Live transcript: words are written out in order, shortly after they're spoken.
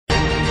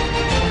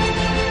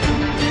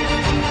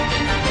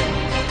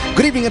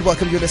Good evening and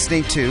welcome. You're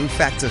listening to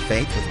Facts of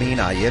Faith with me,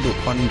 Nayedu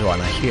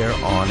Pondwana, here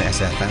on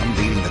SFM,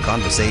 leading the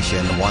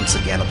conversation. Once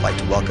again, I'd like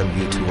to welcome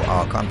you to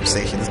our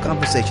conversation. This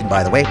conversation,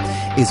 by the way,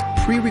 is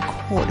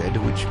pre-recorded,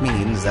 which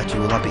means that you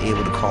will not be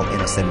able to call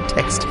in or send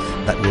text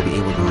that we'll be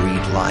able to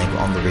read live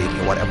on the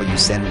radio. Whatever you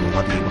send, we will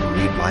not be able to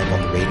read live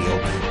on the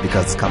radio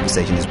because this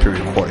conversation is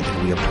pre-recorded.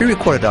 We have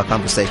pre-recorded our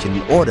conversation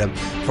in order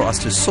for us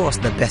to source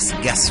the best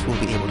guests who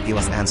will be able to give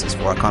us answers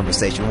for our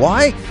conversation.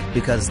 Why?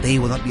 Because they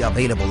will not be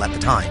available at the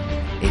time.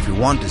 If you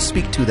want to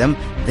speak to them,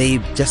 they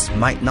just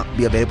might not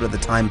be available at the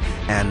time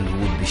and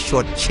would be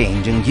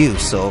shortchanging you.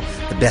 So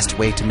the best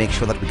way to make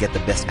sure that we get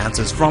the best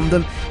answers from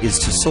them is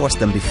to source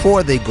them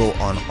before they go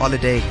on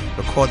holiday,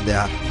 record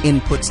their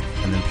inputs,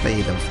 and then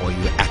play them for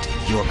you at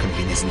your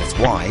convenience. And that's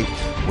why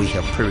we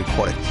have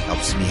pre-recorded. It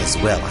helps me as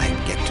well. I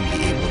get to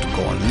be able to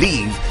go on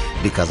leave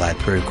because I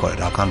pre-recorded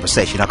our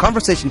conversation. Our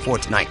conversation for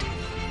tonight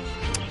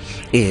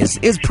is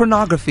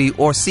pornography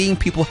or seeing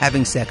people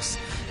having sex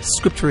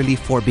scripturally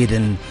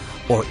forbidden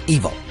or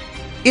evil?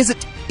 Is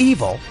it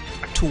evil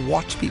to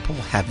watch people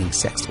having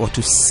sex or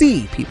to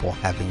see people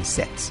having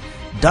sex?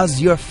 Does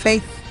your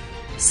faith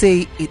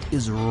say it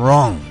is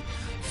wrong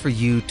for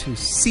you to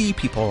see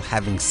people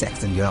having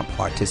sex and you're not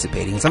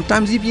participating?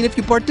 Sometimes even if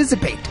you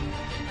participate,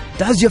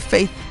 does your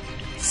faith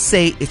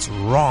say it's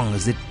wrong?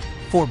 Is it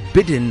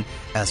forbidden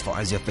as far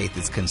as your faith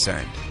is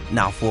concerned?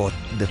 Now, for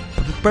the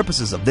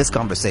purposes of this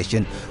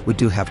conversation, we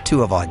do have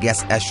two of our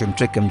guests, Ashwin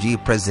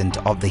Trikamjee,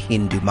 president of the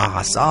Hindu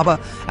Maha Sabha.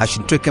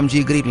 Ashwin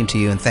Trikamjee, good evening to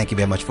you, and thank you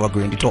very much for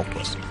agreeing to talk to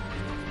us.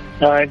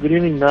 Good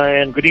evening,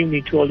 Naya, and good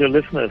evening to all your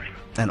listeners.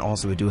 And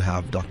also we do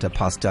have Dr.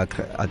 Pastor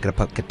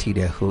Agrippa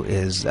Khathide, who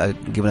is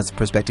giving us a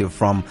perspective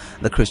from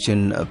the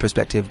Christian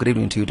perspective. Good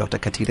evening to you, Dr.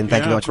 Khathide, and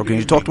thank you very much for agreeing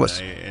to talk to us.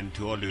 And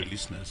to all your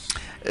listeners.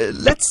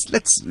 Let's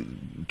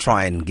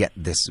try and get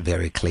this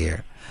very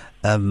clear.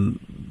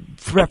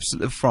 Perhaps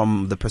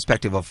from the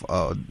perspective of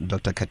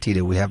Dr.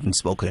 Khathide, we haven't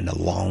spoken in a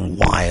long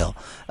while.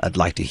 I'd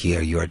like to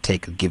hear your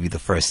take, give you the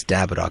first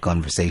stab at our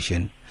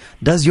conversation.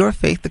 Does your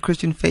faith, the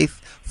Christian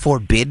faith,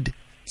 forbid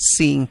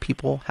seeing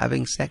people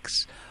having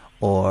sex,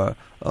 or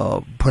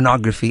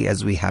pornography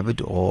as we have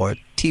it, or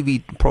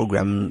TV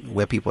program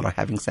where people are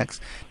having sex?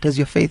 Does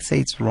your faith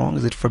say it's wrong?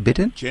 Is it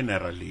forbidden?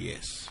 Generally,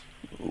 yes.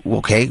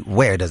 Okay,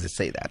 where does it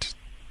say that?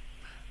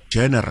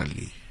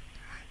 Generally,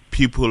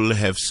 people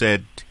have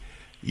said,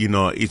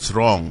 it's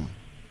wrong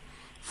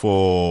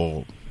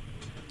for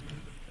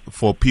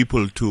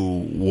people to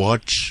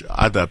watch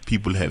other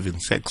people having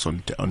sex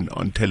on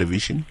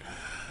television,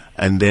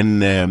 and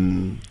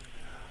then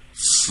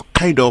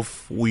kind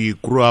of we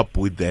grew up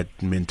with that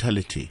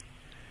mentality.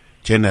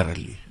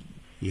 Generally,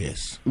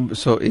 yes.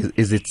 So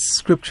is it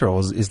scriptural?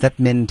 Is that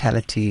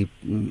mentality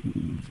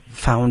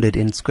founded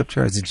in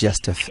Scripture, or is it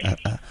just a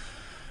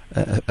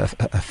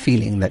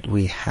feeling that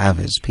we have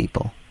as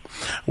people?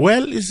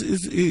 Well,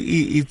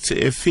 it's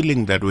a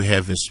feeling that we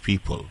have as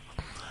people.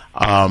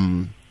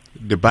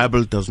 The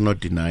Bible does not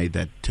deny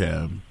that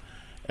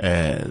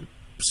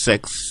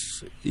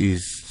sex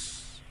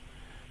is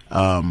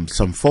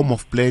some form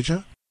of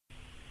pleasure.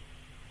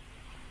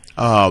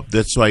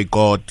 That's why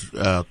God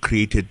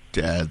created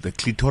the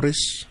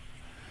clitoris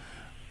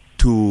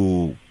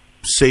to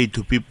say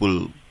to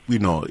people,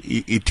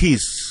 it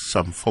is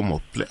some form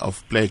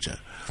of pleasure.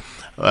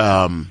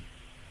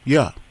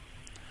 Yeah.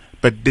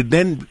 But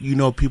then,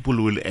 people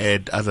will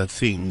add other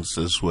things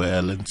as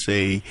well and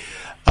say,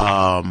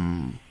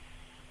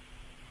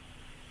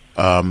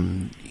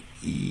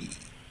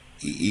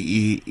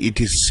 it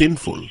is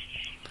sinful.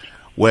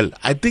 Well,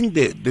 I think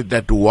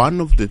that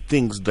one of the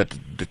things that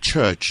the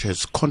church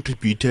has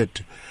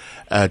contributed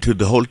to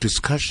the whole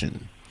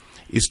discussion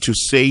is to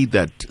say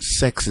that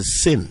sex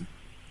is sin.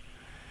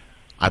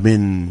 I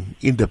mean,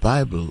 in the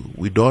Bible,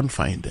 we don't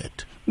find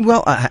that.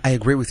 Well, I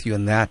agree with you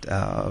on that,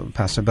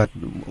 Pastor, but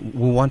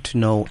we want to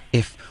know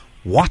if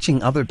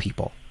watching other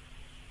people,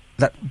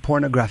 that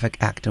pornographic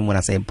act, and when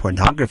I say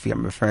pornography,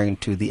 I'm referring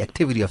to the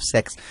activity of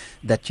sex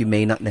that you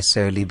may not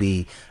necessarily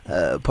be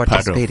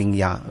participating,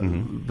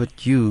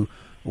 but you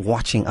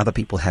watching other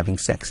people having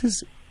sex,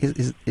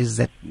 is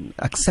that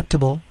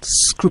acceptable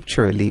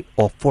scripturally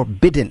or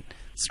forbidden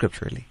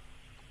scripturally?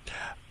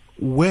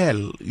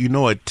 Well,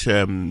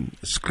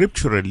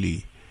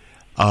 scripturally,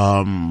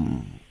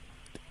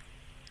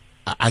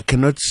 I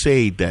cannot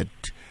say that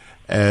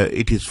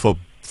it is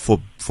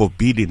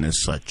forbidden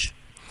as such.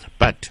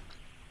 But,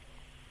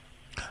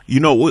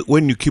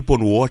 when you keep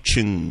on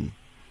watching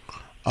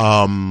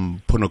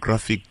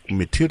pornographic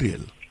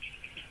material,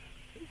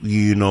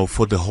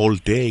 for the whole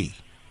day,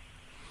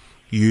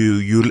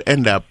 you'll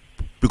end up,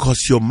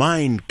 because your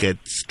mind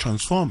gets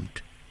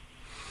transformed,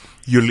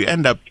 you'll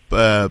end up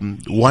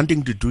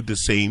wanting to do the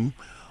same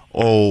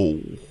or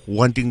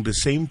wanting the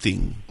same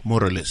thing,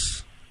 more or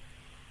less.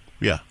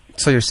 Yeah.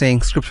 So you're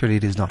saying scripturally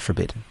it is not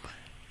forbidden?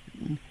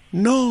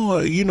 No,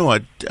 you know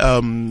what?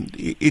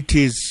 It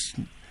is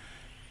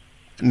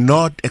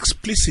not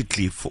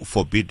explicitly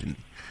forbidden.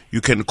 You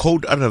can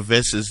quote other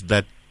verses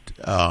that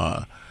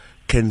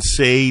can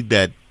say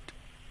that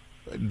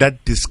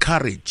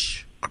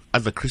discourage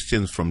other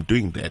Christians from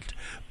doing that.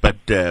 But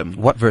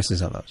what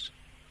verses are those?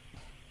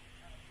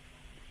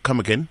 Come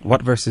again?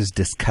 What verses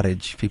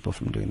discourage people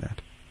from doing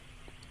that?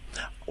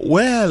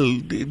 Well,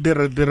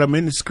 there are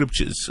many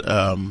scriptures.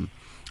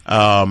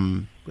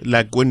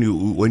 Like when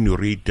you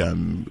read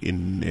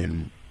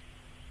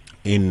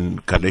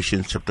in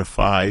Galatians chapter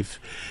 5,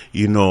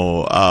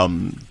 you'll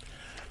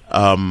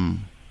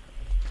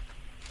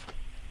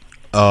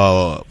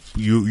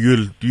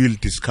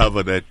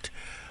discover that,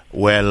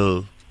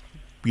 well,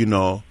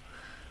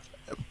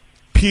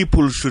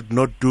 people should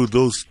not do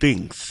those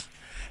things,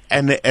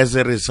 and as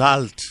a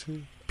result,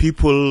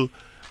 people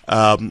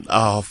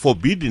are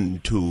forbidden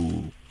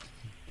to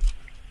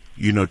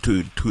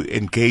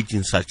engage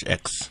in such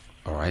acts.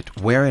 All right.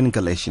 Where in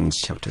Galatians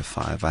chapter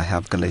 5? I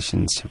have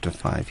Galatians chapter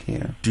 5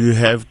 here. Do you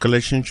have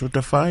Galatians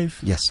chapter 5?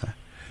 Yes, sir.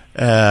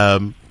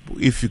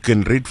 If you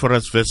can read for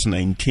us verse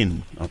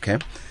 19. Okay.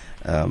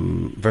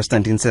 Verse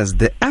 19 says,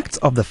 the acts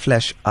of the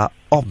flesh are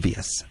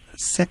obvious: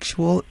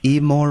 sexual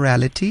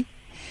immorality,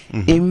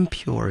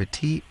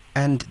 impurity,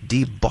 and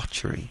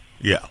debauchery.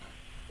 Yeah.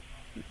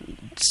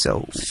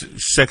 So,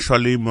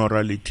 sexual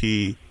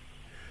immorality,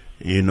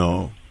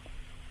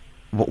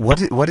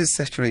 What is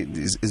sexual?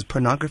 Is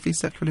pornography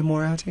sexual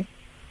immorality?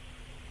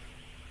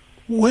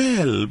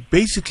 Well,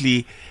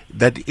 basically,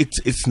 that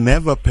it's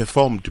never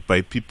performed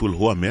by people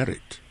who are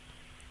married.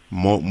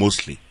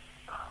 Mostly,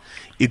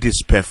 it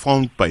is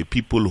performed by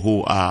people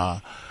who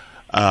are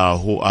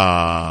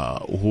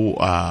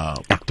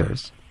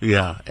Actors.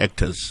 Yeah,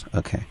 actors.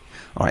 Okay.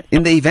 All right.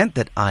 In the event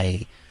that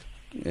I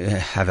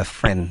have a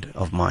friend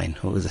of mine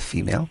who is a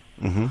female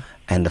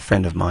and a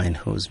friend of mine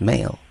who's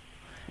male.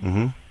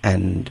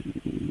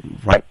 And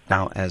right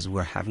now, as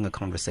we're having a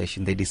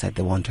conversation, they decide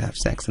they want to have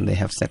sex, and they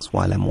have sex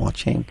while I'm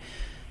watching.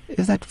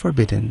 Is that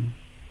forbidden?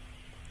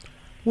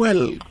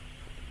 Well,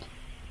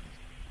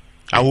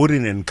 I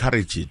wouldn't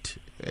encourage it.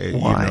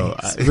 Why?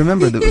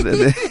 Remember,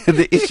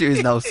 the issue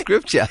is now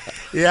Scripture.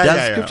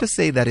 Does Scripture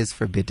say that is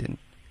forbidden?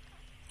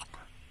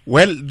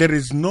 Well, there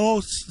is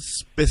no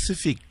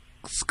specific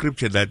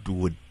Scripture that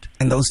would.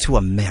 And those two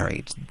are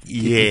married.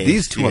 Yes,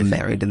 these two are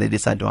married, and they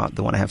decide they want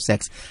to have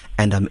sex,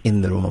 and I'm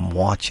in the room, I'm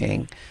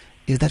watching.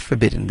 Is that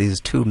forbidden?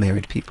 These two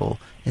married people,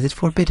 is it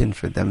forbidden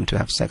for them to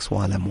have sex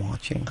while I'm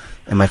watching?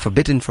 Am I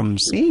forbidden from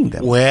seeing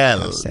them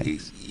have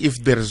sex?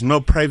 If there is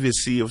no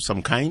privacy of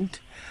some kind,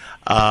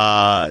 the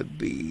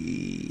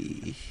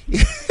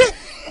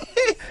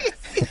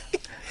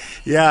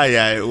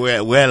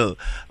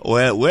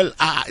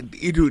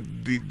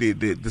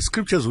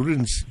scriptures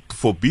wouldn't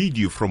forbid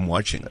you from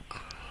watching.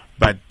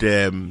 But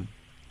I'm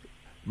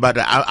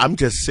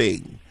just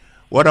saying,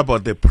 what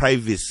about the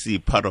privacy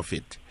part of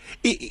it?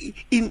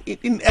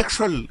 In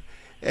actual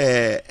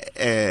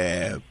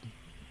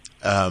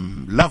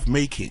love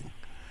making,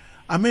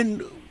 I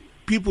mean,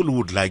 people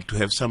would like to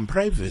have some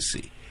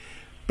privacy,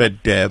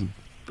 but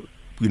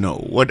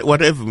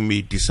whatever we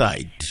may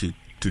decide to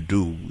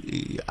do,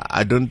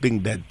 I don't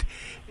think that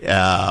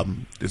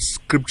the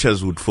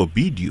scriptures would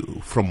forbid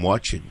you from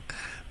watching.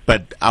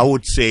 But I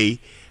would say,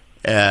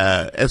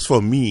 as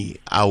for me,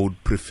 I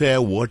would prefer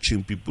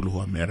watching people who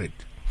are married.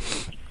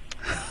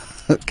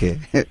 Okay,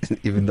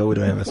 even though we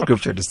don't have a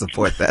scripture to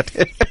support that.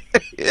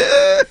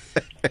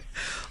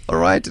 All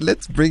right,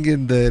 let's bring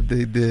in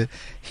the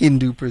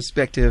Hindu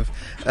perspective.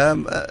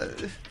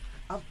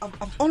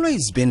 I've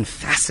always been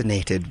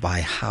fascinated by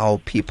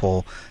how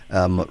people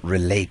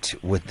relate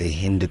with the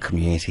Hindu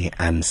community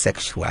and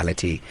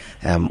sexuality.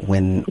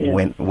 When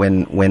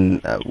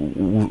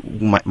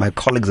my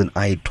colleagues and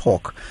I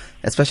talk,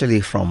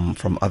 especially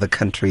from other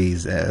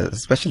countries,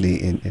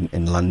 especially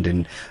in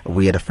London,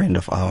 we had a friend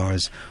of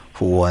ours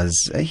who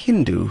was a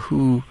Hindu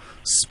who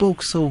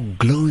spoke so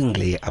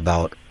glowingly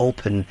about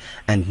open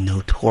and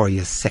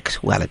notorious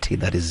sexuality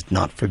that is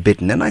not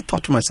forbidden. And I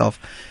thought to myself,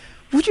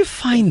 would you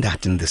find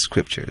that in the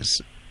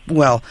scriptures?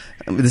 Well,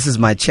 this is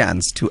my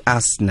chance to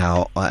ask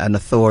now an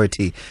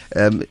authority.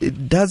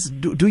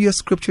 Do your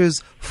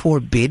scriptures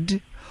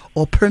forbid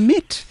or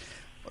permit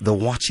the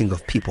watching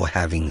of people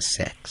having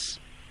sex?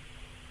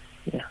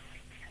 Yeah.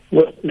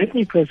 Well, let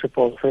me first of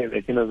all say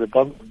that, the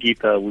Bhagavad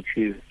Gita, which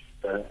is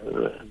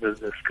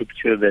the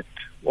scripture that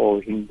all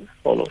Hindus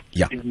follow,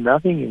 there's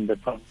nothing in the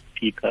Bhagavad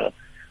Gita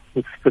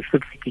which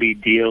specifically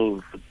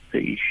deals with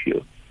the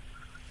issue.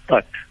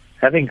 But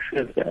having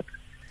said that,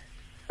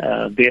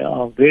 there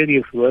are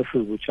various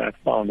verses which I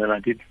found, and I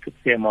did a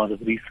fair amount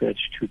of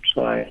research to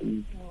try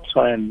and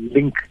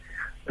link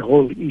the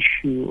whole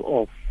issue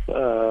of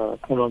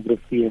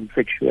pornography and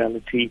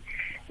sexuality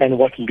and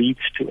what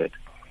leads to it.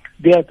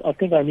 I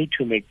think I need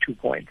to make 2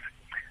 points.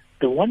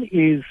 The one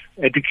is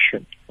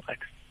addiction. Right?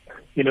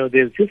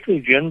 There's just a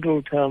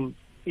general term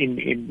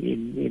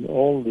in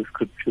all the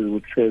scriptures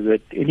which says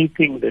that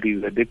anything that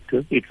is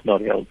addictive, it's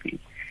not healthy.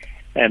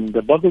 And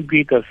the Bhagavad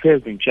Gita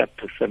says in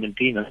chapter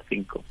 17, I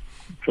think,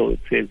 so it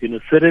says,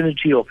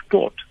 serenity of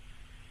thought,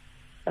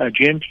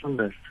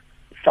 gentleness,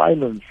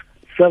 silence,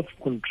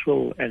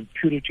 self-control, and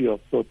purity of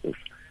purpose.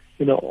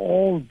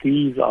 All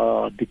these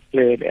are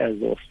declared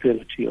as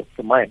austerity of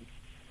the mind.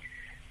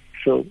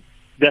 So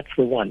that's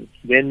the one.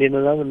 Then in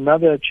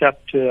another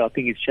chapter, I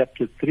think it's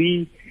chapter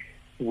 3,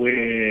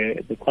 where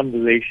the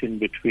conversation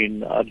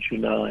between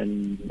Arjuna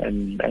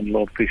and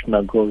Lord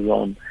Krishna goes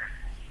on,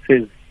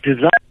 says,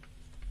 desire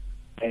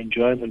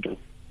enjoyment of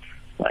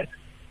life.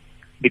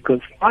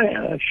 Because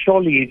fire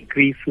surely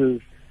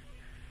increases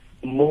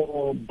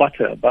more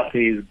butter. Butter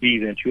is ghee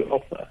that you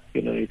offer.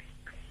 It's,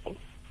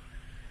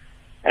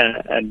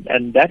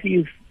 and that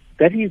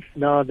is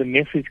now the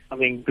message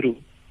coming through.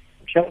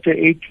 Chapter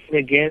 18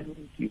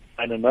 again, you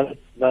find another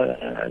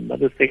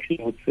section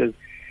which says,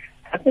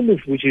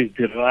 happiness which is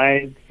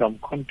derived from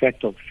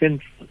contact of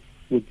senses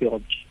with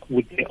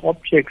the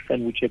objects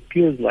and which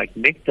appears like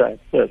nectar at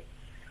first,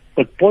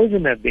 but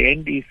poison at the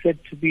end is said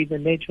to be the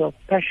nature of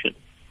passion.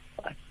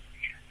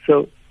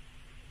 So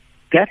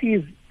that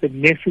is the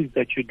message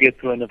that you get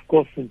through. And of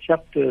course in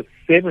chapter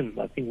 7,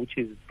 I think, which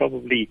is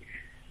probably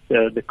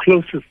the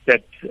closest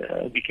that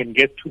we can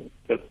get to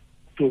the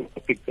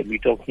topic that we're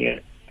talking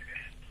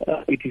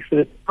about, it is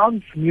to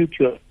transmute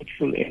your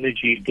sexual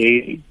energy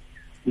daily.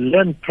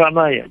 Learn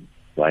pranayam,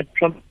 right?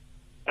 From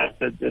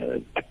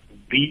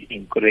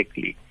breathing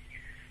correctly.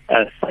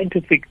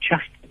 Scientific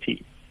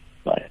chastity,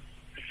 right?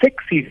 Sex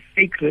is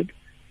sacred.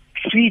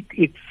 Treat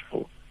it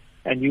so,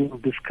 and you will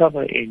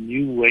discover a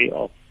new way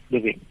of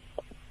living.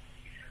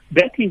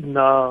 That is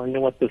now,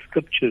 what the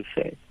scriptures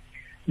say.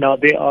 Now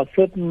there are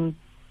certain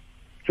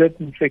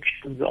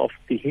sections of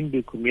the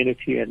Hindu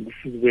community, and this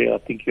is where I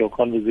think your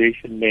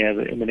conversation may have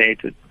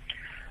emanated.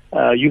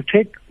 You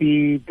take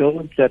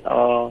those that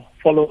are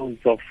followers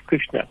of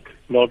Krishna,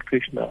 Lord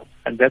Krishna,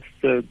 and that's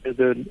the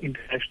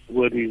international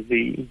word is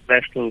the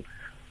International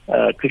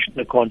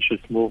Krishna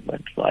Conscious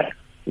Movement, right?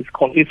 It's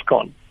called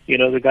ISKCON.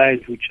 The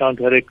guys who chant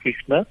Hare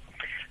Krishna.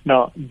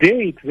 Now,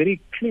 there it's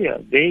very clear.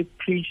 They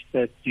preach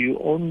that you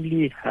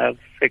only have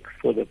sex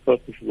for the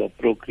purposes of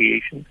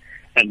procreation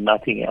and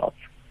nothing else.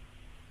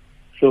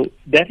 So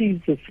that is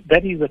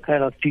the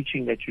kind of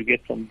teaching that you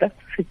get from that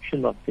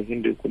section of the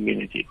Hindu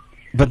community.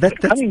 But that's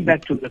coming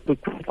back to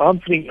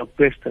answering your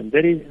question,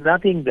 there is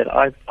nothing that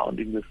I found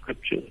in the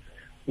scriptures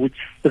which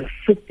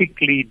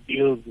specifically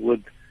deals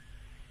with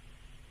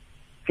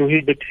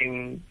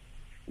prohibiting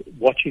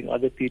watching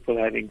other people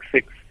having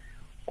sex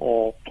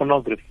or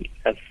pornography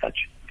as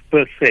such,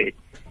 per se.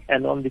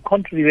 And on the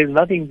contrary, there's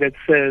nothing that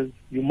says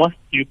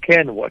you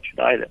can watch it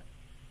either.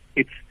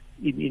 It's,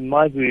 in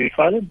my view,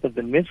 silent, but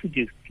the message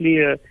is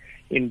clear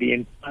in the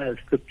entire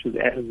scriptures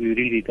as we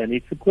read it. And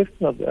it's a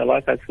question of,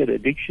 like I said,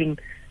 addiction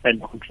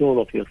and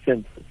control of your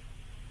senses.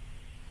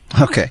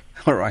 Okay,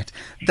 all right.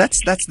 That's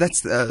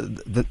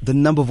the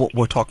number of what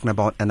we're talking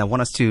about, and I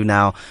want us to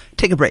now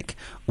take a break.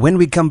 When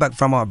we come back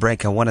from our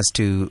break, I want us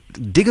to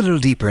dig a little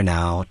deeper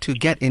now to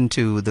get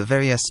into the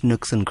various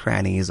nooks and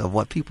crannies of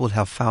what people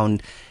have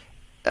found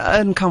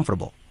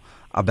uncomfortable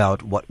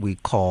about what we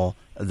call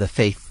the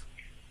faith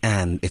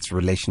and its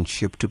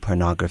relationship to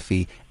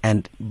pornography.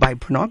 And by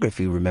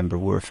pornography, remember,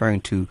 we're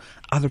referring to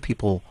other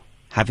people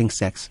having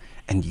sex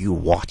and you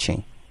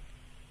watching.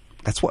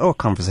 That's what our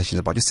conversation is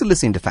about. You're still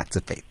listening to Facts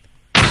of Faith.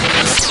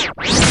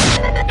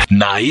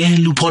 Naye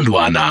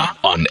Lupondwana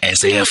on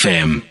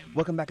SAFM.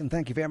 Welcome back and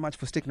thank you very much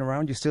for sticking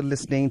around. You're still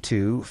listening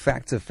to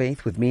Facts of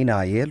Faith with me,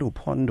 Naye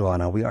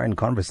Lupondwana. We are in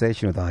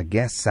conversation with our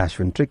guests,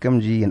 Ashwin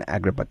Trikamjee and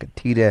Agrippa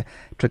Khathide.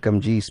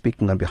 Trikamjee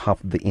speaking on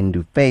behalf of the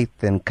Hindu faith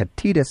and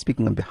Khathide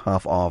speaking on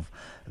behalf of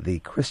the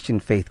Christian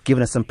faith,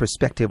 giving us some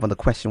perspective on the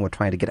question we're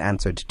trying to get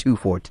answered to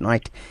for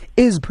tonight.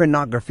 Is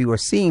pornography or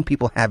seeing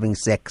people having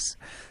sex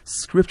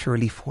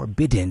scripturally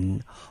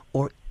forbidden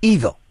or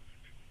evil?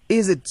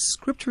 Is it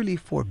scripturally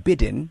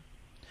forbidden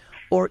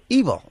or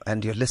evil?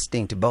 And you're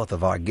listening to both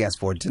of our guests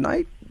for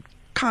tonight.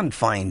 Can't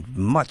find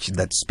much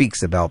that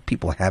speaks about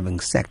people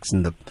having sex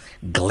in the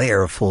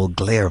full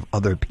glare of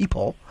other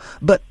people.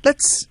 But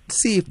let's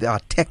see if there are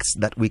texts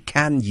that we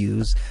can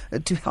use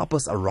to help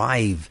us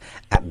arrive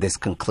at this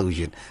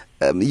conclusion.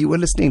 You were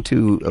listening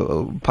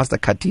to Pastor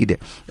Khathide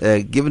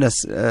giving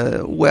us,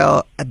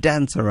 a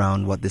dance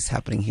around what is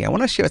happening here. I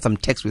want to share some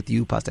text with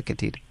you, Pastor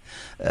Khathide.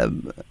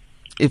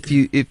 If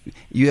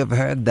you have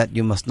heard that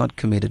you must not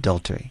commit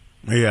adultery.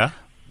 Yeah.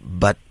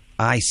 But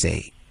I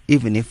say,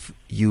 even if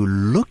you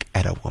look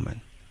at a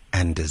woman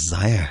and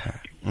desire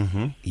her,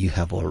 you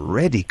have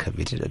already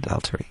committed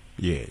adultery.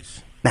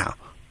 Yes. Now,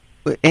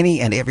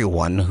 any and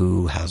everyone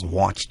who has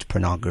watched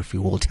pornography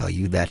will tell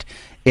you that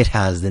it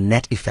has the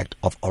net effect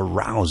of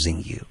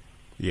arousing you.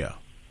 Yeah.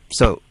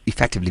 So,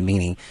 effectively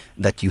meaning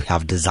that you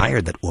have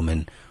desired that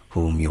woman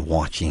whom you're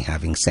watching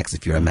having sex.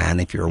 If you're a man,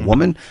 if you're a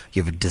woman,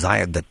 you've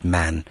desired that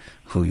man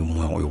who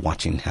you're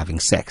watching having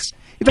sex.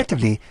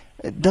 Effectively,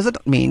 does it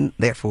mean,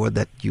 therefore,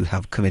 that you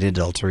have committed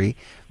adultery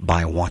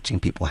by watching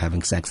people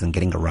having sex and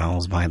getting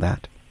aroused by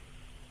that?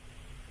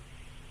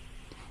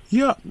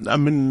 Yeah, I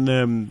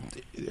mean,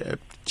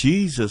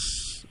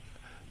 Jesus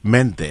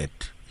meant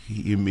that.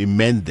 He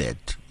meant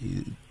that.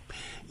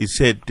 He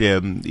said,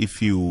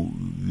 if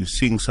you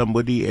seeing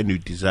somebody and you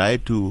desire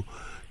to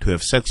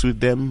have sex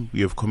with them,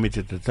 you have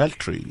committed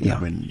adultery. Yeah. I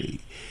mean,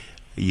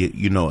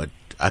 you know,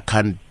 I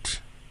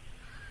can't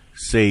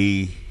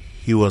say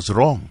he was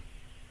wrong.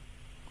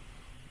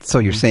 So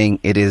you're saying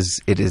it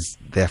is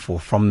therefore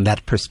from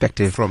that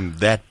perspective. From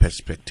that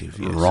perspective,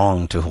 yes.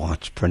 Wrong to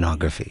watch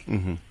pornography.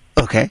 Mm-hmm.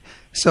 Okay.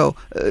 So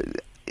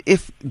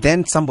if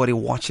then somebody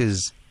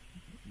watches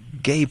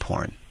gay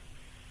porn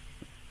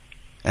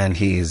and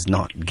he is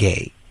not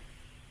gay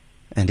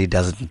and he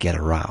doesn't get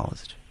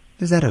aroused,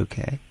 is that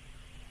okay?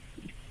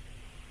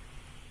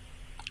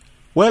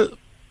 Well,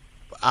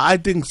 I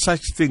think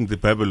such things the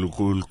Bible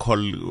will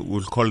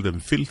call them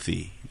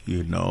filthy,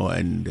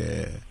 and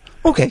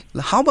okay.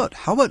 How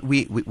about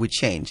we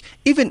change?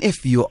 Even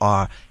if you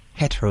are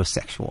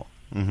heterosexual,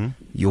 mm-hmm.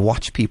 you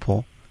watch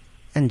people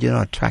and you're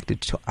not attracted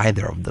to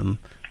either of them,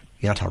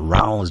 you're not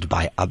aroused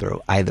by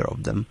either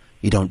of them,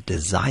 you don't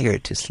desire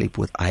to sleep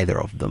with either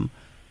of them,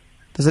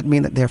 does it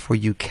mean that therefore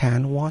you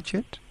can watch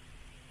it?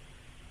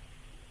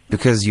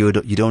 Because you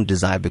don't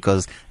desire,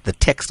 because the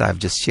text I've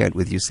just shared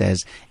with you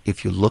says,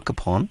 if you look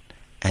upon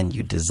and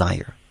you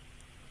desire.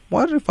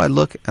 What if I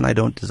look and I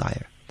don't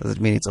desire? Does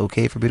it mean it's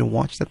okay for me to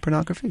watch that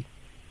pornography?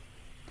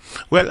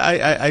 Well,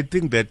 I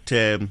think that,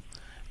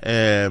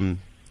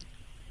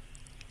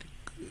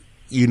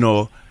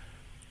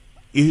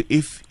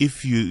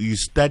 if you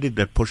study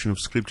that portion of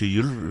Scripture,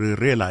 you'll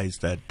realize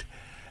that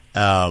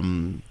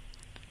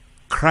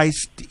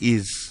Christ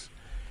is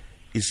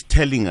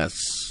telling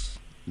us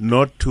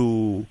not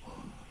to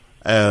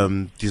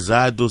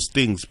desire those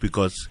things,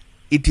 because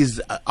it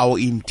is our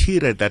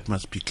interior that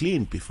must be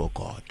clean before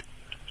God.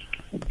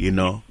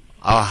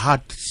 Our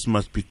hearts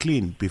must be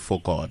clean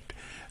before God,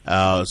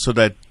 so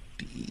that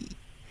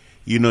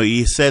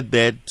He said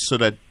that so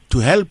that to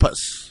help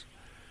us,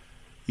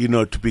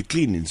 to be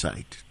clean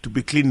inside, to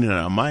be clean in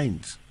our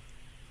minds.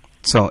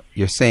 So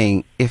you're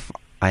saying if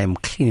I am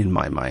clean in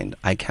my mind,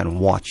 I can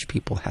watch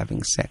people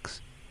having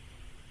sex.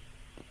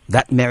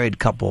 That married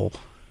couple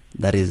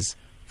that is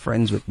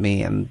friends with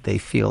me and they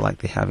feel like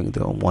they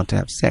want to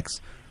have sex,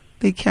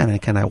 they can.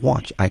 And can I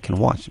watch? I can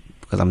watch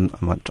because I'm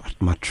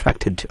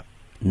attracted to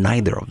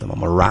neither of them.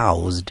 I'm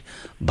aroused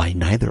by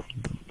neither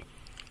of them,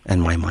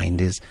 and my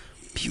mind is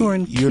pure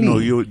and clean.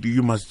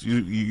 You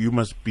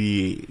must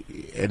be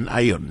an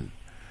iron,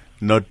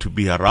 not to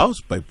be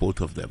aroused by both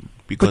of them.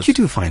 But you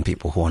do find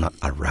people who are not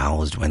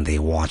aroused when they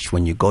watch.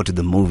 When you go to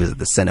the movies at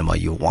the cinema,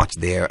 you watch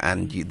there,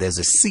 and there's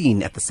a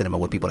scene at the cinema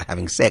where people are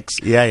having sex.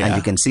 Yeah. And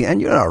you can see, and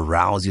you're not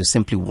aroused. You're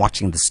simply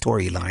watching the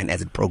storyline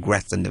as it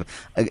progresses and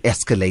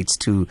escalates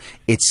to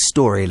its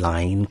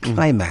storyline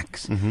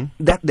climax. Mm-hmm.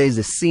 That there's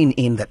a scene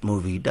in that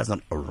movie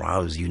doesn't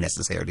arouse you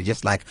necessarily.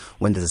 Just like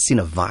when there's a scene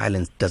of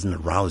violence, doesn't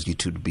arouse you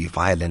to be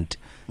violent.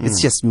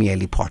 It's just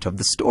merely part of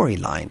the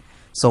storyline.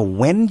 So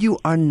when you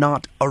are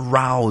not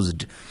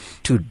aroused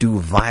to do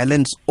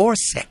violence or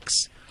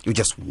sex, you're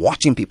just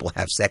watching people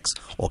have sex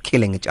or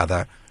killing each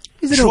other,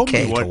 is it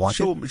okay to watch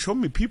it? Show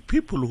me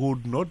people who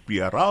would not be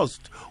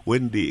aroused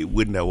when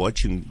they're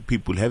watching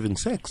people having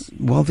sex.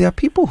 Well, there are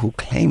people who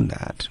claim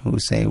that, who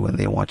say when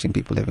they're watching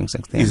people having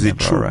sex, they're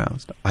never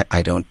aroused.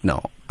 I don't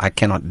know. I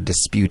cannot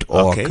dispute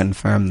or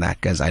confirm that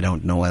because I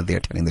don't know whether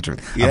they're telling the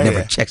truth. I've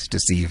never checked to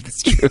see if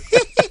it's true.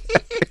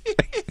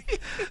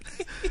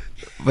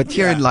 But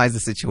herein lies the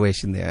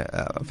situation there,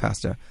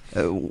 Pastor.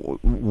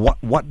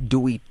 What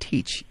do we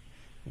teach?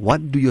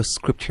 What do your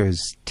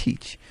scriptures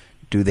teach?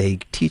 Do they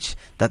teach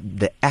that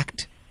the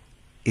act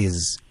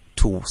is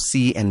to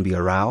see and be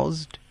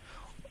aroused?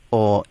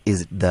 Or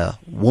is it the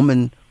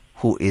woman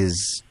who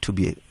is to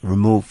be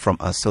removed from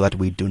us so that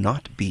we do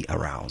not be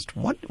aroused?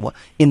 What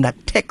in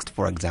that text,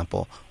 for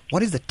example,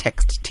 what is the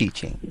text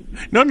teaching?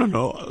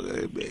 No.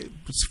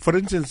 For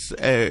instance,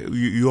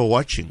 you are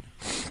watching.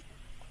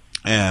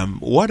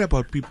 What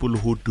about people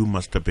who do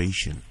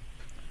masturbation?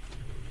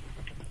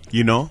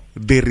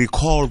 They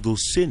recall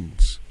those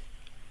sins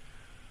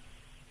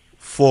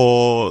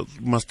for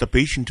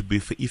masturbation to be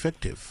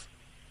effective.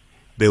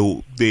 They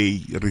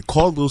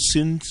recall those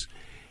sins,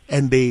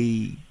 and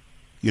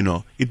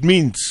it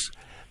means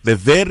the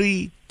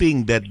very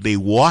thing that they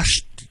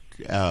washed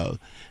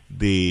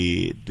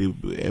the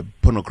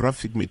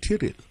pornographic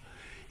material.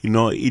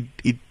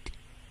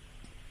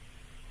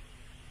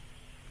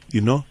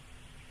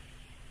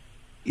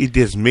 It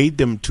has made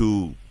them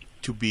to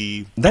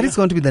be... That is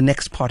going to be the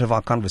next part of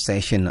our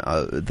conversation,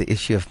 the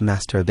issue of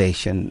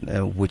masturbation,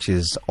 which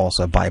is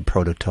also a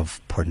byproduct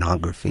of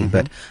pornography.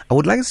 But I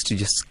would like us to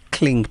just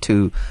cling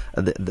to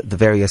the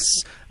various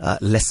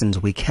lessons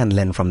we can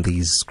learn from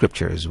these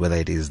scriptures, whether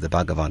it is the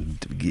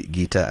Bhagavad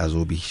Gita, as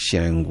we'll be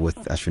sharing with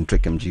Ashwin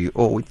Trikamjee,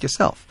 or with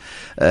yourself,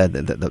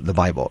 the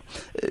Bible.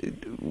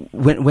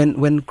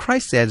 When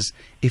Christ says,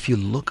 if you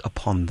look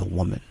upon the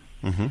woman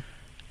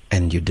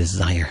and you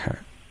desire her,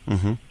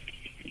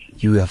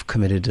 you have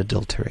committed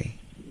adultery.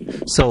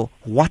 So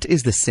what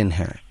is the sin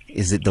here?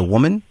 Is it the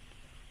woman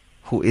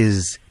who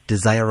is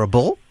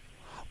desirable,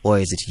 or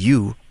is it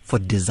you for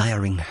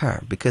desiring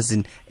her? Because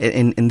in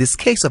this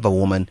case of a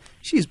woman,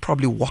 she's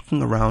probably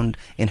walking around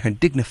in her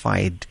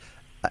dignified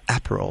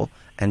apparel,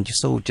 and you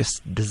so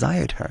just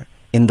desired her.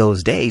 in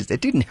those days, they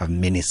didn't have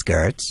mini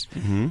skirts.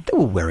 Mm-hmm. They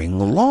were wearing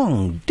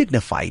long,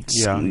 dignified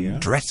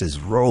dresses,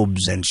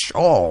 robes, and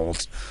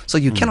shawls. So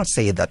you cannot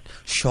say that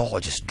shawl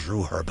just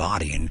drew her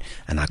body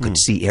and I could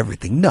see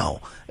everything.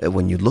 No.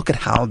 When you look at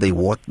how they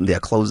wore their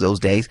clothes those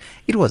days,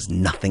 it was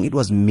nothing. It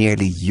was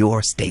merely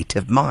your state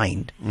of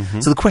mind. Mm-hmm.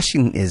 So the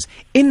question is,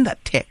 in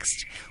that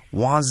text,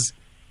 was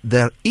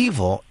there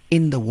evil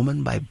in the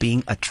woman by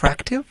being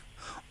attractive?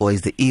 Or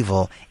is the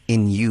evil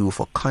in you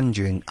for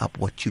conjuring up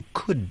what you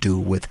could do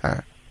with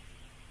her?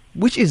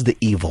 Which is the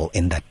evil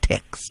in that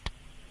text?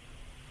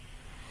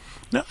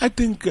 No, I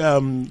think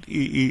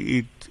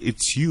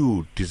it's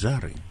you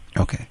desiring.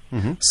 Okay.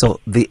 Mm-hmm. So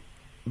the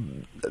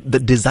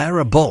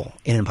desirable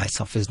in and by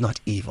itself is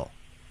not evil.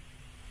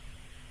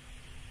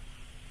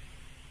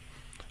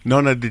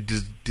 No, the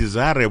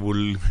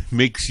desirable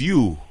makes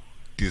you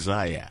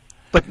desire.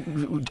 But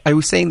are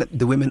we saying that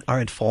the women are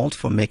at fault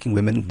for making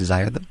women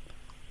desire them?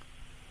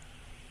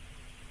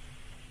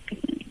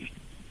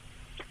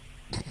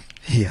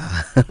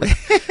 Yeah.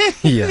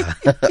 Yeah.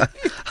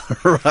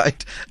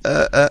 Right.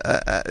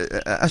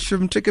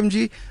 Ashwin,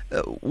 Trikamjee,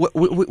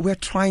 we're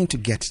trying to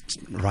get it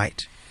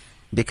right,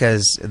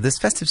 because this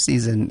festive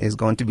season is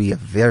going to be a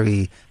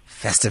very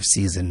festive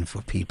season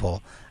for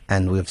people,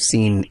 and we've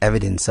seen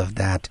evidence of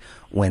that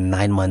when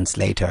 9 months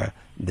later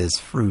there's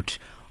fruit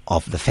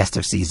of the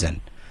festive season.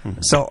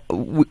 Mm-hmm. So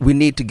we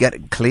need to get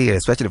it clear,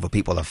 especially for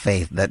people of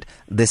faith, that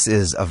this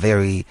is a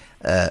very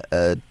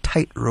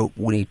tightrope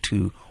we need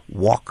to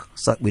walk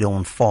so that we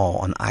don't fall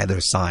on either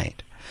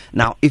side.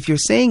 Now, if you're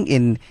saying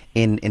in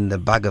the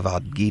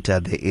Bhagavad Gita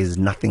there is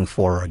nothing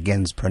for or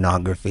against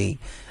pornography,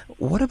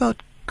 what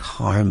about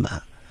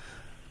karma?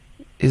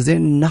 Is there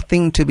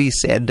nothing to be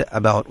said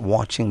about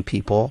watching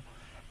people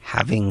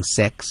having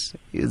sex?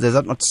 Does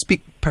that not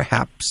speak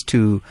perhaps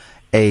to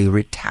a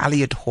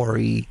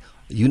retaliatory,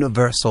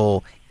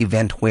 universal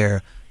event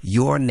where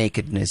your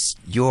nakedness,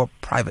 your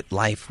private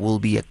life will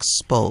be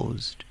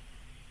exposed?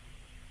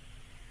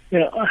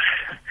 Yeah.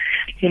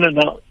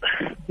 Now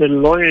the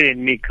lawyer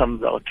in me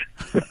comes out.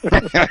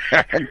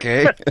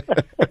 Okay.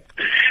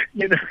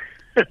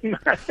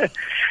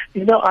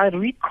 I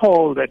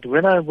recall that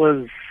when I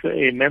was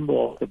a member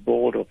of the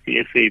board of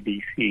the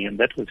SABC, and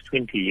that was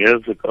 20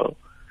 years ago,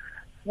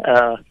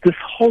 this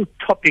whole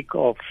topic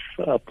of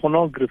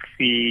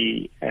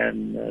pornography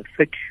and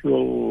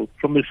sexual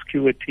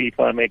promiscuity, if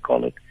I may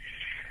call it,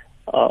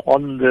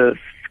 on the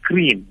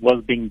screen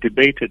was being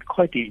debated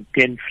quite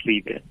intensely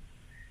then.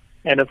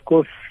 And of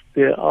course,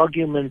 the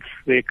arguments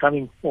were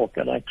coming forth,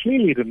 and I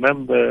clearly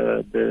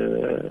remember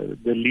the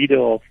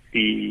leader of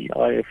the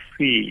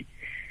IFC,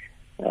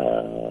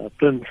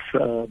 Prince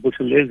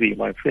Buthelezi,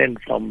 my friend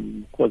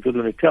from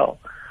KwaZulu-Natal,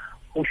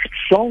 who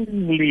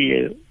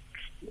strongly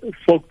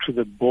spoke to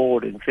the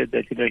board and said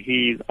that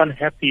he's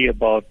unhappy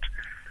about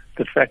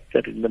the fact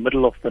that in the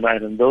middle of the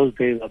night, in those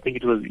days, I think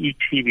it was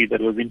ETV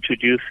that was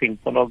introducing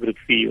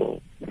pornography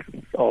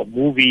or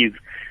movies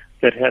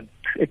that had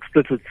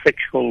explicit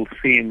sexual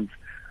scenes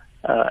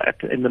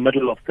in the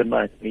middle of the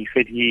night. And he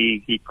said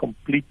he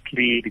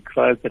completely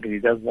decries that, and he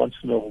does want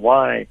to know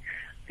why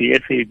the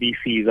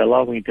SABC is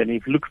allowing it. And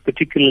he looks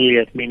particularly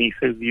at me and he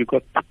says, "You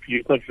got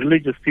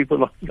religious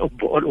people on your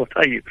board. What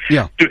are you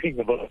doing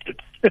about it?"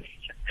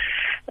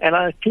 And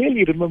I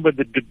clearly remember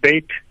the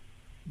debate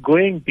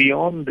going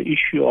beyond the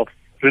issue of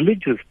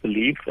religious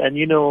belief. And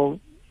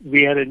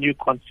we had a new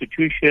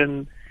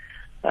constitution.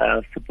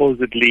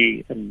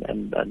 Supposedly,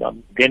 and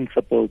again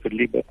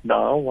supposedly, but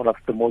now one of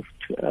the most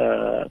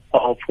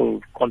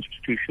powerful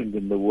constitutions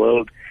in the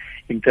world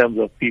in terms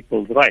of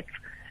people's rights.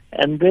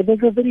 And there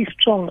was a very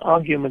strong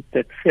argument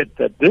that said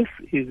that this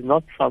is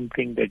not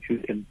something that you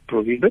can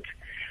prohibit.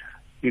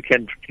 You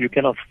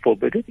cannot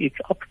forbid it. It's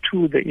up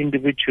to the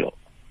individual.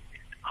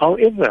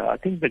 However, I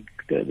think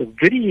the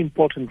very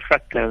important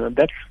factor, and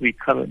that's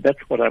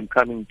what I'm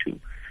coming to.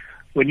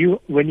 When you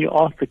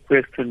ask the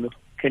question,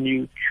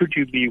 should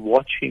you be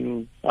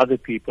watching other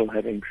people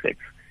having sex?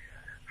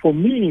 For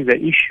me, the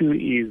issue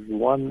is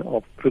one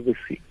of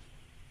privacy.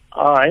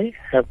 I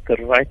have the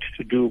right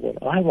to do what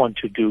I want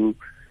to do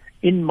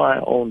in my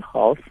own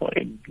house or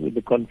with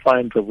the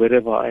confines of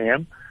wherever I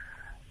am,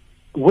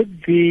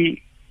 with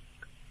the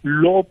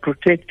law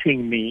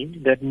protecting me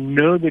that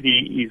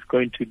nobody is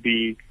going to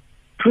be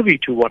privy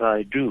to what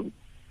I do.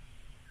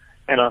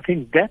 And I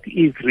think that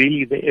is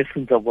really the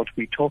essence of what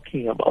we're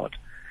talking about.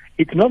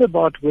 It's not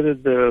about whether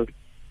the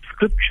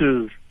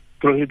Scriptures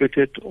prohibit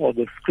it or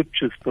the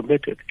Scriptures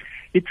permit it.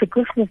 It's a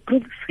question of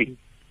privacy.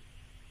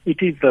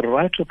 It is the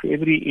right of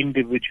every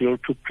individual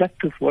to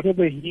practice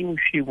whatever he or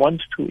she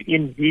wants to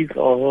in his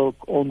or her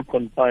own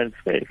confined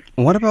space.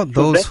 What about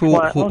those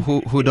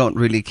who don't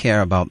really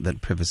care about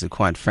that privacy?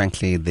 Quite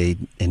frankly, they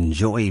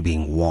enjoy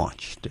being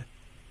watched.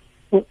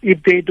 Well,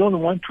 if they don't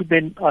want to,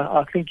 then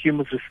I think you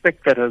must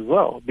respect that as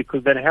well,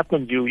 because that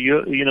happens.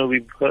 We've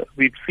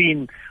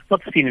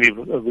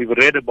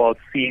read about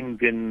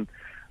scenes in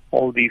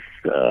all these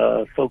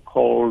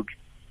so-called,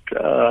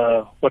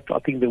 what I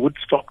think the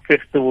Woodstock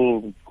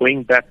Festival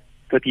going back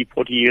 30,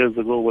 40 years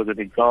ago was an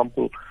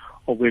example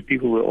or where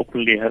people were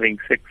openly having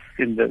sex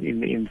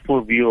in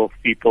full view of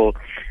people.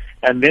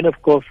 And then,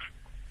 of course,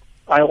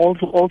 I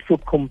also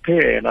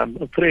compare, and I'm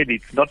afraid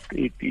it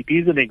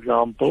is an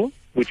example,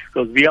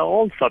 because we are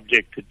all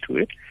subjected to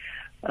it.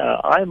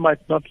 I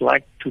might not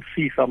like to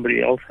see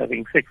somebody else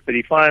having sex, but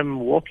if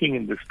I'm walking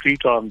in the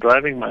street or I'm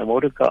driving my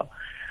motor car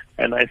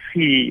and I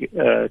see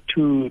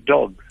two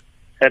dogs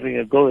having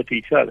a go at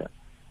each other,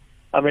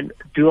 I mean,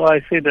 do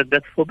I say that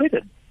that's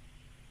forbidden?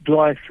 Do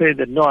I say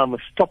that, no, I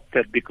must stop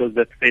that because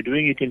they're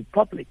doing it in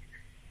public?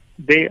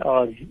 They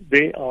are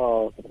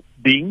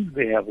beings,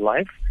 they have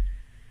life,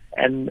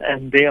 and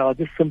they are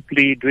just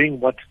simply doing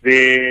what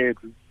their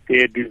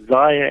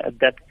desire at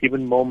that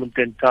given moment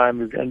in time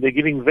is, and they're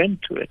giving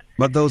vent to it.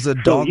 But those are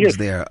dogs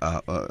there.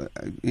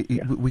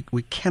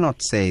 We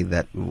cannot say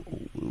that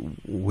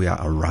we are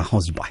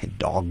aroused by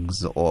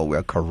dogs or we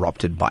are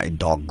corrupted by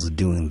dogs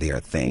doing their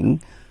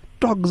thing.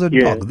 Dogs are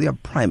dogs. They are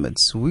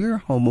primates. We're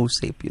Homo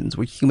sapiens.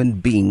 We're human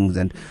beings,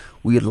 and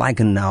we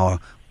liken our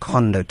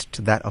conduct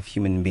to that of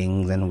human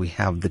beings, and we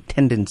have the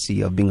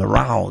tendency of being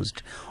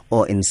aroused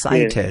or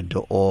incited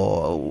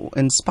or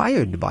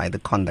inspired by the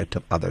conduct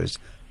of others.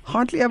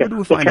 Hardly ever do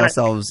we find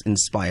ourselves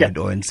inspired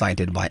or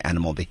incited by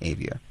animal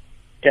behavior.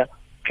 Yeah.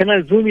 Can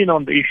I zoom in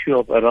on the issue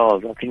of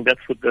arousal? I think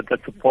that's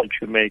the point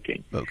you're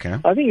making. Okay.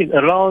 I think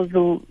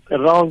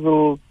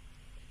arousal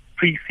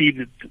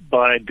preceded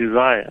by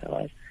desire,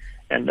 right?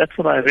 And that's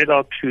what I read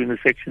out to you in the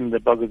section in the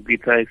Bhagavad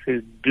Gita. It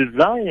says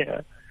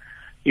desire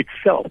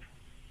itself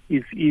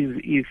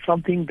is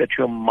something that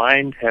your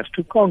mind has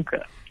to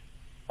conquer,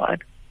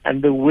 right?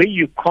 And the way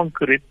you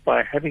conquer it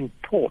by having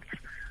thoughts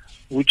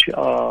which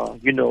are,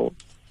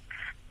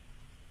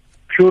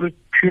 pure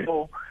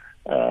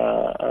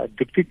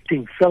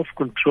depicting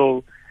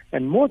self-control,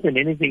 and more than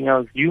anything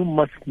else, you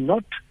must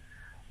not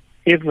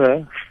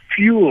ever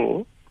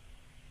fuel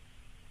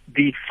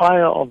the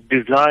fire of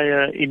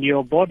desire in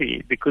your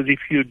body, because if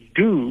you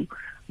do,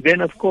 then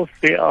of course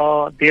there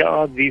are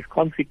these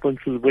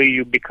consequences where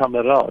you become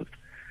aroused.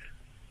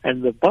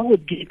 And the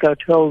Bhagavad Gita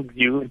tells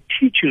you and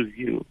teaches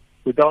you,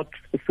 without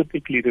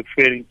specifically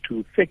referring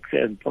to sex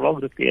and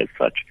pornography as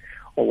such,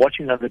 or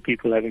watching other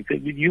people having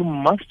sex, you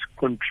must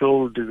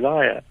control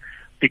desire,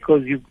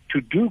 because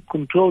to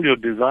control your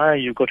desire,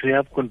 you've got to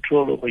have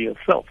control over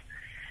yourself.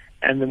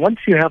 And then once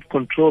you have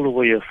control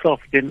over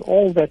yourself, then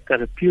all that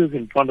appears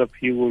in front of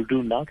you will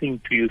do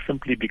nothing to you,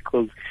 simply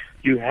because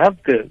you have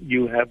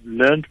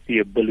learned the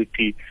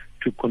ability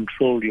to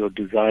control your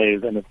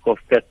desires, and of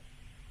course that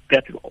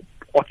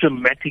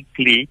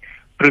automatically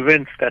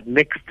prevents that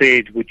next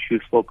stage which you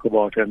spoke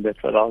about, and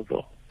that's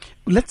arousal.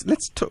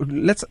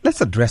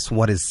 Let's address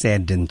what is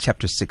said in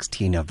chapter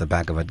 16 of the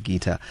Bhagavad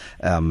Gita.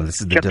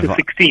 This is the chapter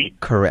 16.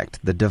 Correct,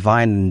 the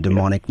divine and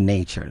demonic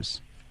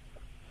natures.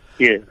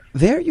 Yes.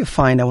 There you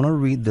find, I want to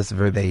read this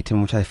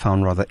verbatim, which I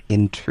found rather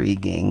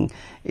intriguing.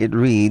 It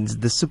reads,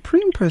 the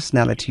Supreme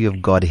Personality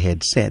of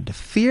Godhead said,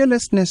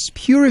 fearlessness,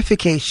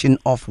 purification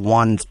of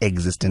one's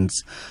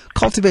existence,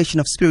 cultivation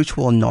of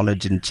spiritual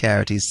knowledge and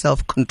charity,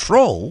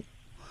 self-control,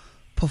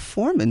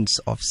 performance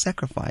of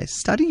sacrifice,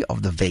 study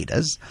of the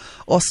Vedas,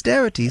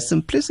 austerity,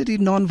 simplicity,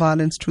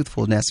 nonviolence,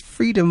 truthfulness,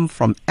 freedom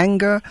from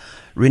anger,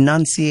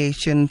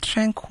 renunciation,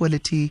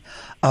 tranquility,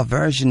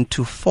 aversion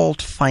to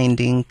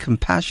fault-finding,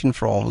 compassion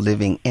for all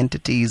living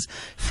entities,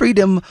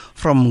 freedom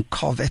from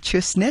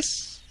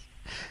covetousness,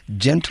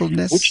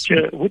 gentleness.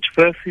 Which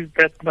verse is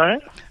that, Maha?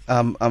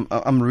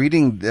 I'm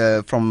reading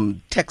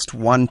from text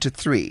 1 to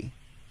 3.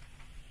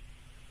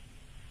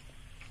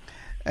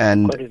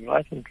 And got it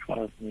right in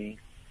front of me.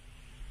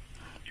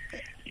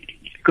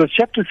 Because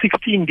chapter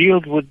 16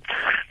 deals with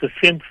the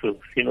senses,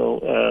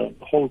 the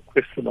whole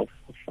question of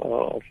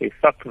a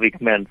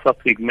sattvic man.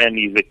 Sattvic man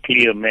is a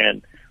clear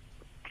man,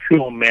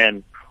 pure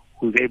man,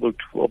 who's able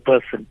to, a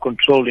person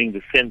controlling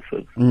the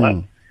senses,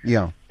 right?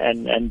 Yeah.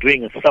 And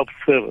doing a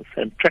self-service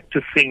and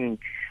practicing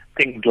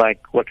things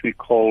like what we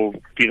call,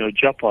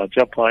 japa.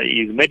 Japa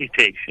is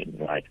meditation,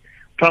 right?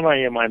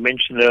 Pranayama, I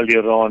mentioned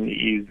earlier on,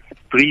 is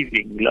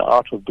breathing, the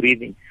art of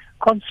breathing.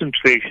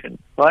 Concentration,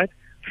 right?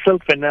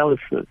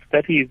 Self-analysis,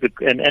 that is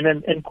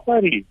an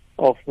inquiry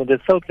of the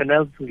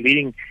self-analysis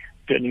leading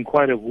to an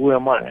inquiry of who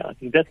am I. I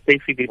think that's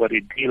basically what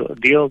it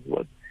deals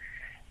with.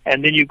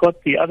 And then you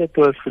got the other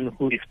person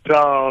who is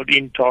proud,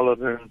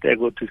 intolerant,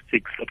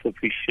 egotistic,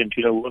 self-sufficient,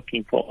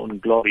 working for own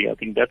glory. I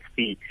think that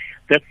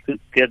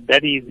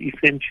is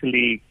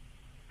essentially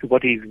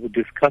what is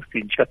discussed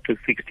in chapter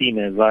 16,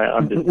 as I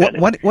understand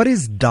it. What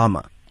is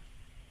Dhamma?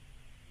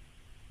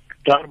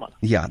 Dharma.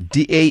 Yeah,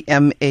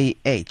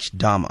 D-A-M-A-H,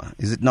 Dhamma.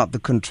 Is it not the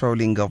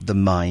controlling of the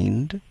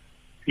mind?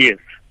 Yes.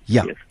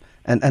 Yeah. Yes.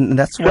 And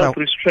that's what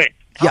self-restraint.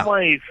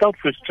 Dharma is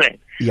self-restraint.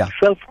 Yeah.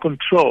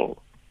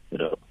 Self-control.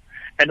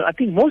 And I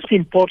think most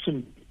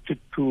important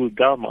to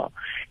Dharma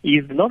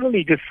is not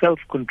only just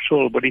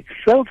self-control, but it's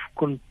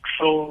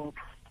self-control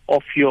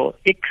of your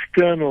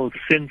external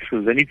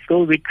senses. And it's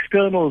those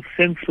external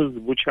senses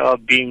which are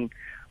being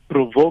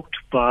provoked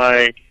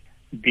by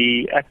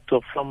the act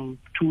of some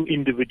two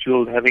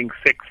individuals having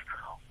sex,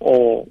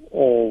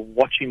 or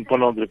watching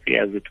pornography,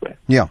 as it were.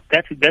 Yeah.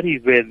 That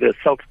is where the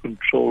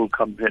self-control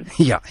comes in.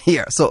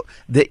 Yeah. So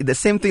the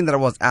same thing that I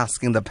was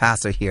asking the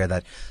pastor here,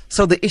 that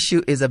so the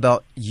issue is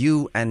about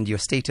you and your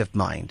state of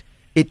mind.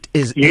 It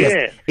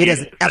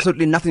has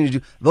absolutely nothing to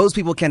do. Those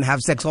people can have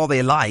sex all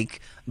they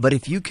like, but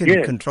if you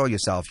can control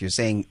yourself, you're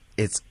saying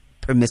it's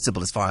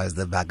permissible as far as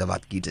the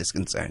Bhagavad Gita is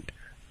concerned.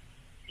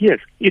 Yes,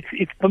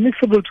 it's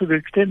permissible to the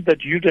extent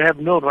that you have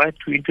no right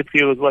to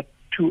interfere with what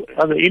two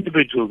other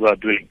individuals are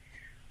doing.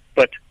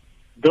 But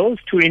those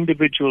two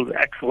individuals'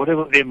 acts,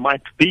 whatever they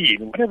might be,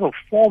 in whatever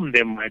form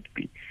they might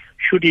be,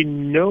 should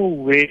in no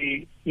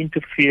way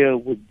interfere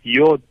with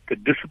the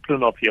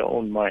discipline of your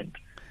own mind,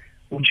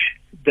 which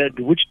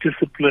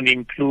discipline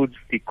includes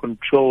the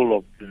control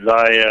of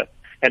desire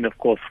and, of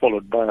course,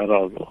 followed by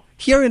arousal.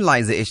 Herein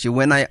lies the issue.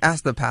 When I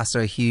asked the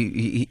pastor,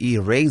 he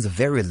raised a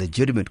very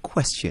legitimate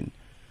question.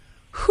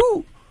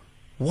 Who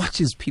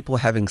watches people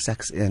having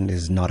sex and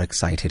is not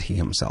excited, he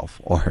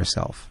himself or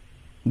herself?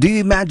 Do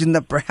you imagine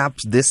that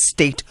perhaps this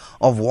state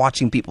of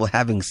watching people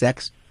having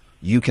sex,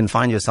 you can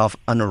find yourself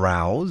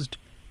unaroused?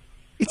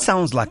 It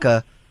sounds like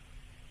a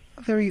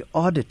very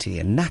oddity,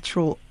 a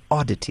natural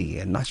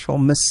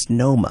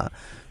misnomer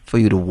for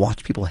you to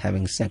watch people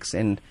having sex,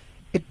 and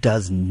it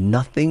does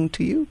nothing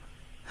to you.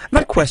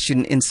 That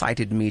question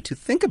incited me to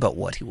think about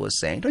what he was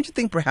saying. Don't you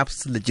think perhaps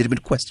it's a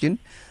legitimate question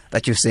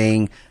that you're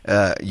saying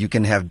you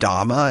can have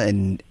Dharma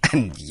and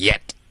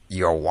yet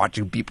you're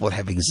watching people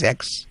having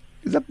sex?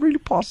 Is that really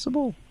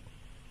possible?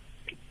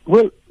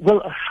 Well,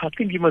 I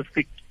think we must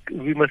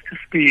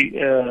just be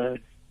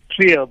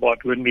clear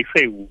about when we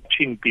say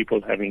watching people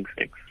having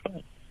sex.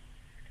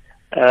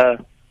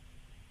 Right?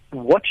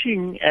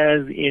 Watching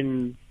as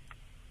in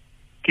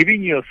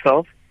giving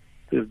yourself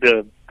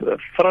the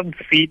front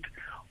seat,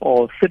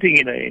 or sitting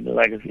in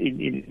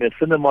a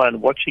cinema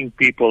and watching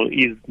people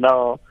is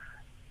now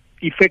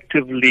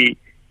effectively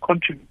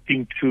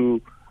contributing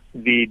to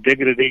the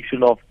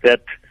degradation of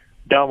that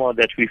Dharma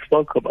that we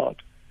spoke about.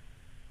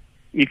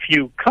 If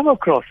you come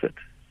across it,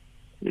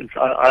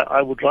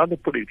 I would rather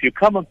put it, if you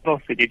come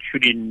across it, it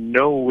should in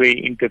no way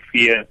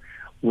interfere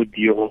with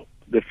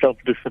the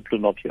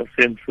self-discipline of your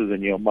senses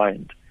and your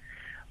mind.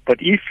 But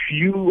if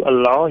you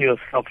allow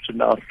yourself to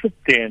now sit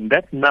there, and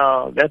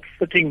that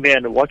sitting there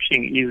and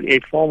watching is a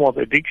form of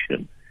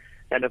addiction.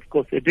 And of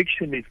course,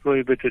 addiction is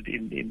prohibited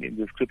in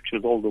the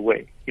scriptures all the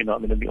way. In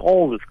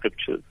all the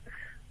scriptures.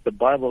 The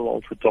Bible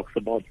also talks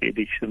about the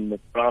addiction. The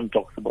Quran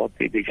talks about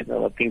the addiction.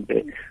 And I think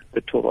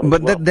the Torah.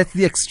 But that's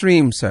the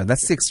extreme, sir.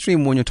 That's the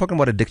extreme. When you're talking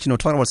about addiction, we're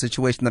talking about a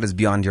situation that is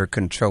beyond your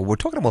control. We're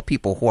talking about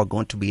people who are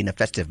going to be in a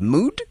festive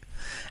mood.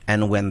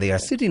 And when they are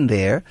sitting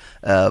there,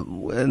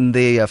 when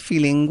they are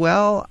feeling,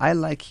 well, I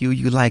like you,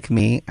 you like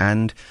me,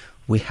 and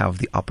we have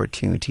the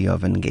opportunity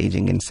of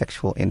engaging in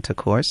sexual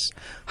intercourse.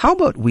 How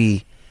about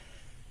we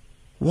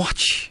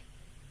watch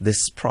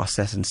this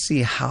process and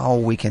see how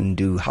we can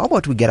do? How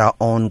about we get our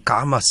own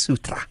Kama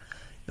Sutra,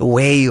 a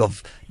way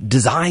of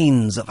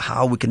designs of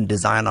how we can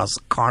design our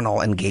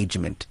carnal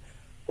engagement?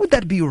 Would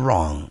that be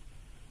wrong?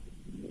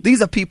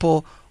 These are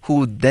people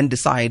who then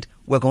decide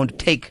we're going to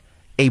take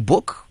a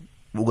book,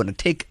 we're going to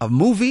take a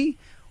movie,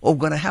 or we're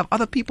going to have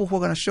other people who are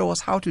going to show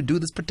us how to do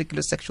this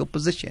particular sexual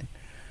position.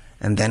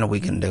 And then we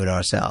can do it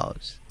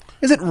ourselves.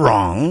 Is it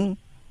wrong?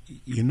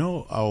 You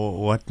know,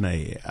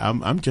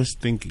 I'm just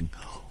thinking,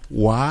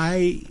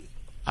 why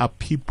are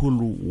people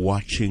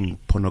watching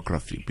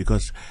pornography?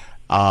 Because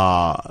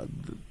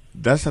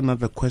that's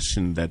another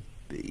question that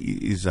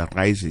is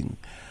arising.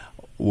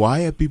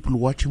 Why are people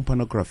watching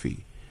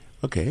pornography?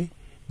 Okay,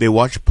 they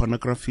watch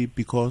pornography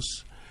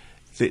because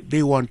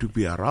they want to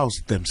be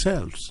aroused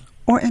themselves.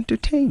 Or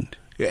entertained.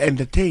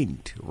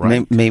 Entertained,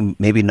 right?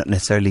 Maybe not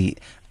necessarily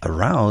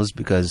aroused,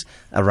 because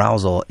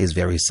arousal is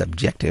very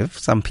subjective.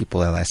 Some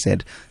people, as I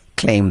said,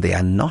 claim they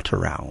are not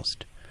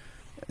aroused.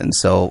 And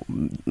so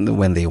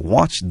when they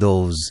watch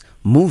those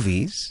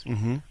movies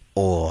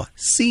or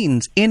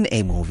scenes in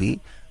a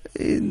movie,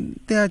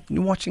 they are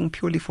watching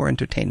purely for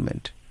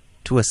entertainment,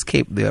 to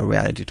escape their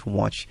reality, to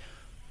watch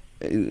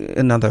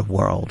another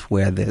world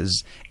where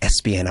there's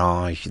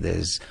espionage,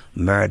 there's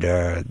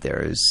murder,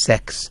 there's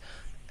sex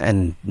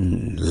and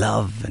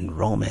love and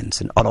romance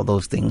and all of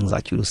those things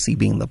that you'll see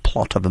being the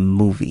plot of a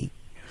movie.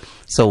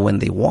 So when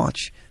they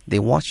watch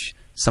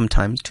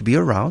sometimes to be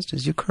aroused,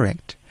 as you're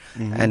correct,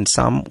 and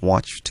some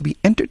watch to be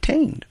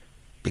entertained,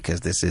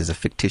 because this is a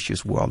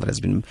fictitious world that has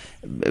been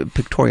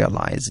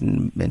pictorialized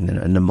in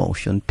an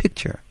emotion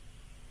picture.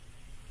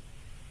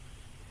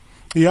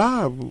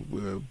 Yeah,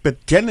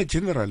 but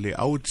generally,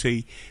 I would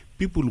say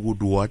people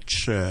would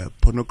watch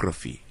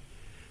pornography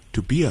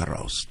to be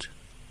aroused,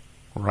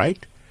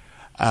 right?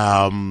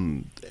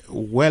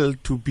 Well,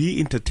 to be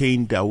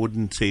entertained, I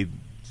wouldn't say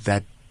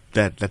that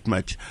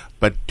much,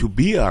 but to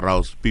be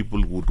aroused,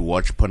 people would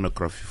watch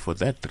pornography for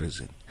that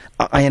reason.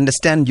 I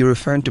understand you're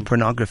referring to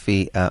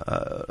pornography,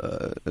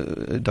 Dr.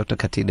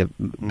 Khathide,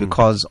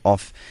 because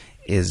of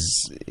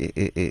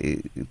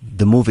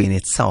the movie in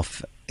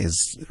itself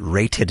is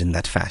rated in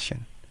that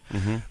fashion.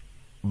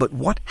 But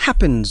what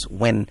happens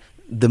when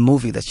the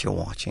movie that you're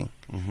watching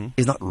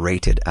is not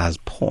rated as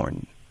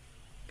porn.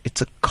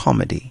 It's a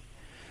comedy.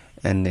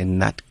 And in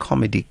that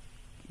comedy,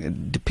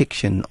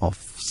 depiction of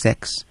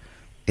sex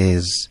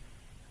is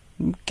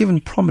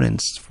given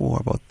prominence for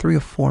about 3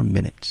 or 4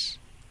 minutes.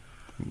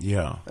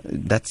 Yeah.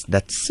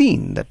 That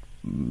scene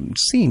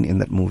in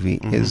that movie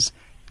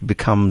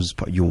becomes,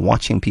 you're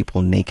watching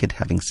people naked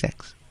having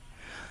sex.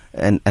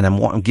 And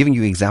I'm giving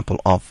you an example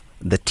of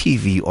the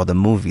TV or the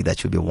movie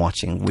that you'll be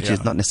watching, which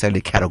is not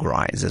necessarily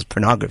categorized as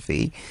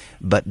pornography,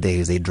 but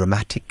there's a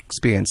dramatic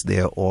experience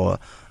there, or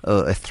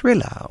a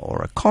thriller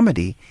or a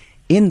comedy.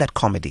 In that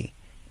comedy,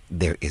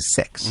 there is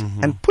sex.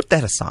 And put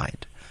that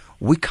aside.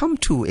 We come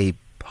to a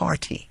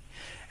party,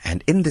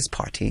 and in this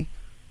party,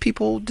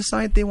 people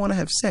decide they want to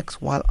have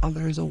sex while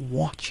others are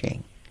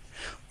watching.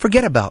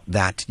 Forget about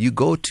that. You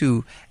go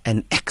to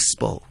an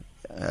expo.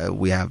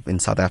 We have in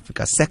South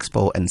Africa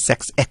Sexpo and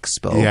Sex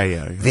Expo.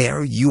 Yeah.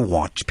 There you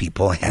watch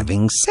people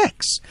having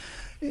sex.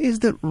 Is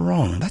that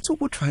wrong? That's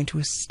what we're trying to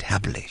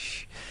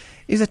establish.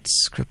 Is it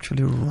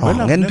scripturally wrong?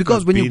 Well, and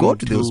because when you go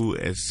to those,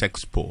 a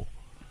Sexpo,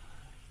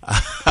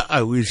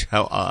 I wish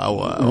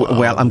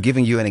well, I'm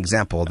giving you an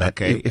example that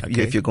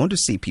if you're going to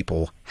see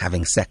people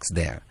having sex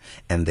there,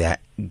 and they're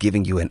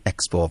giving you an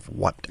expo of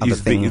what other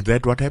things. Is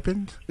that what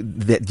happened?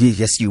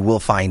 Yes, you will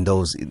find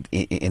those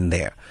in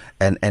there.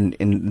 And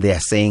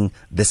they're saying,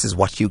 this is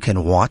what you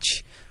can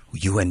watch,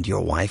 you and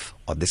your wife,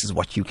 or this is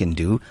what you can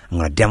do. I'm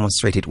going to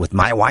demonstrate it with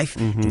my wife.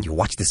 And you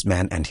watch this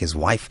man and his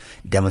wife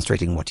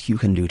demonstrating what you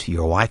can do to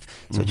your wife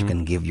so that you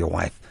can give your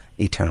wife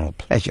eternal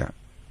pleasure.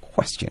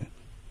 Question,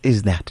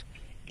 is that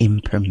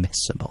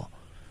impermissible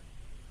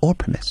or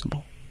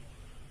permissible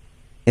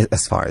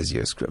as far as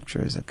your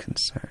scriptures are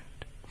concerned?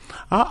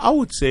 I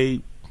would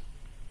say,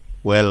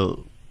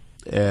 well,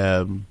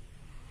 it's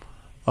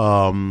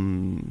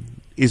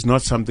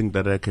not something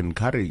that I can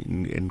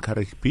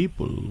encourage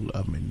people.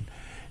 I mean,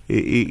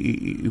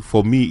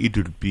 for me, it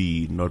would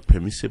be not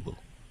permissible.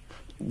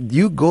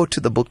 You go to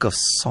the book of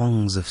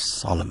Songs of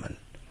Solomon.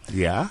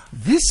 Yeah.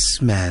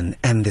 This man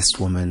and this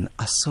woman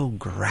are so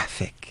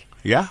graphic.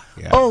 Yeah.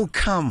 Oh,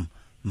 come,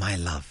 my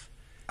love,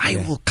 I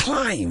will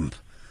climb.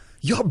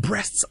 Your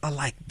breasts are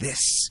like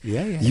this.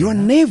 Your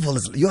navel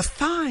is, your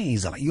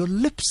thighs are like, your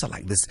lips are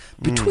like this.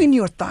 Between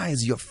your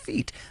thighs, your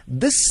feet.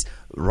 This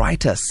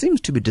writer seems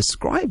to be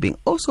describing,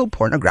 also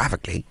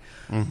pornographically,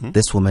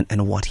 this woman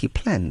and what he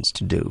plans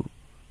to do.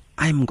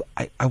 I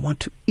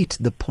want to eat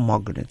the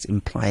pomegranates,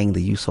 implying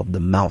the use of the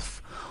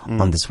mouth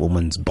on this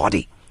woman's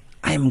body.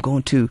 I am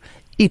going to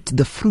eat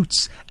the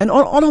fruits, and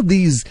all of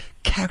these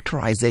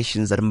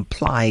characterizations that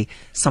imply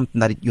something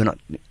that you're not.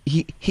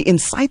 He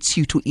incites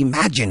you to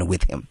imagine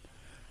with him.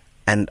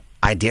 And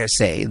I dare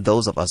say,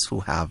 those of us who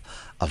have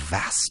a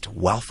vast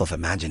wealth of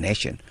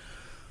imagination,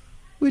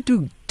 we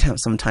do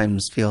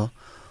sometimes feel,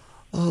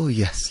 oh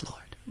yes, Lord.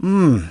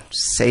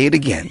 Say it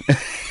again.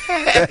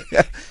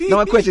 No,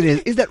 my question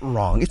is that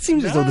wrong? It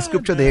seems as though the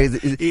scripture there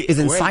is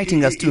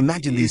inciting us to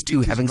imagine these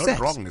two having sex. It's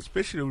not wrong,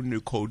 especially when you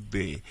quote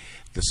the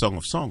Song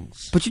of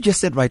Songs. But you just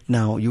said right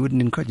now, you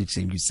wouldn't encourage it.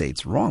 You say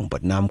it's wrong,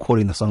 but now I'm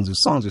quoting the Songs of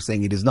Songs. You're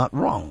saying it is not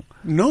wrong.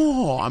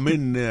 No, I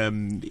mean,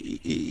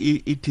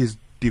 it is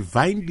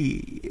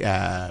divinely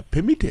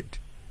permitted.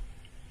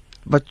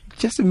 But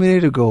just a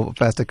minute ago,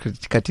 Pastor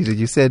Khathide,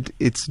 you said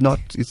it's not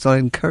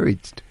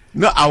encouraged.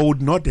 No, I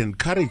would not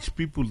encourage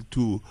people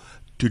to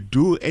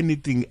do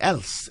anything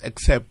else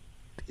except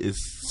is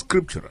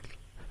scriptural.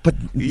 But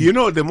you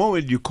know, the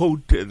moment you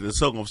quote the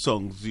Song of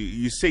Songs,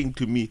 you're saying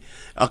to me,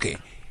 okay,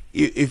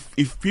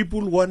 if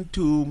people want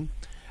to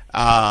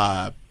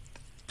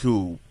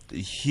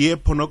hear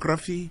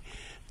pornography,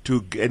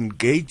 to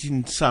engage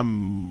in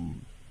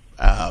some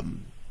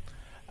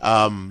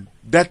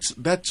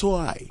that's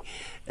why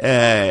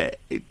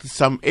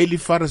some early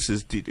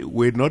Pharisees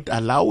were not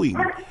allowing.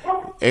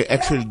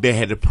 Actually, they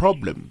had a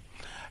problem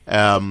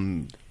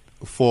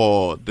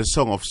for the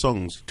Song of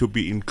Songs to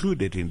be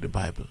included in the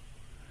Bible,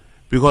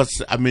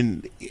 because I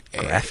mean,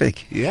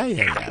 graphic.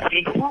 Yeah.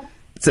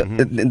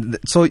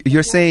 So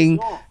you're saying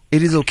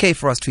it is okay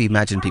for us to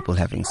imagine people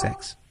having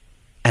sex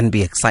and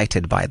be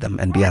excited by them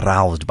and be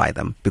aroused by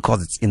them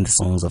because it's in the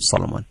Songs of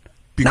Solomon.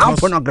 Now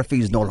pornography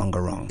is no longer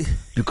wrong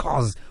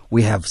because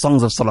we have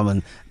Songs of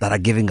Solomon that are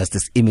giving us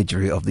this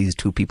imagery of these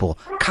two people.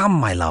 Come,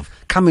 my love,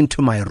 come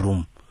into my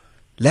room.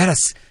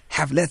 Let's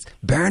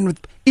burn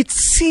with. It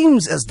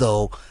seems as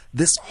though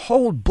this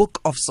whole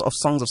book of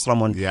Songs of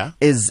Solomon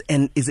is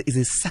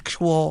a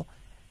sexual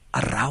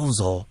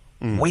arousal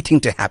waiting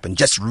to happen.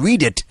 Just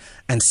read it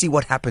and see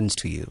what happens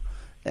to you.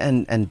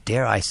 And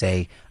dare I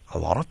say, a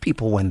lot of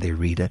people, when they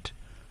read it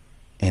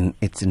in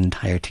its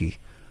entirety,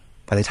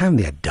 by the time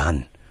they are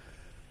done,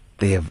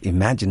 they have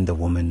imagined the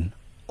woman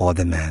or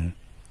the man,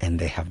 and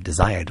they have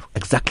desired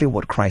exactly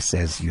what Christ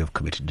says: you have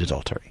committed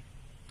adultery.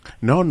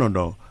 No.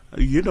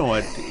 You know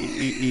what?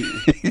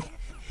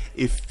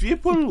 If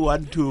people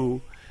want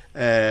to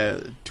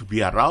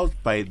be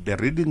aroused by the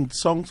reading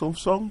Songs of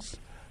Songs,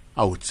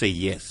 I would say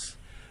yes.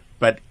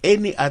 But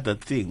any other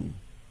thing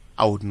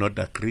I would not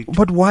agree to.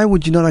 But why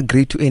would you not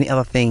agree to any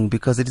other thing?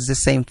 Because it is the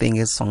same thing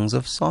as Songs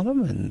of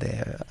Solomon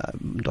there,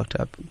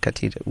 Dr.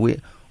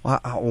 Khathide.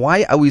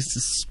 Why are we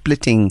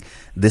splitting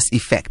this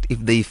effect?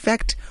 If the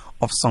effect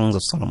of Songs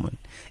of Solomon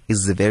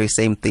is the very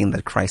same thing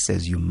that Christ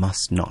says you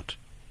must not.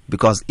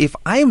 Because if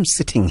I am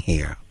sitting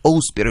here,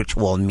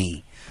 spiritual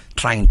me,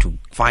 trying to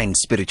find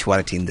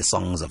spirituality in the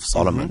Songs of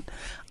Solomon,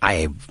 I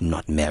am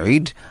not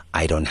married,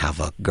 I don't have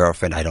a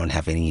girlfriend, I don't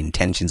have any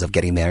intentions of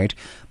getting married,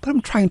 but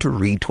I'm trying to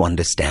read to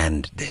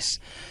understand this,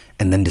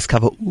 and then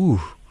discover,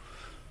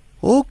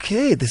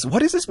 okay,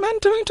 what is this man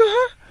doing to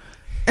her?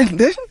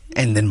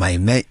 And then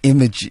my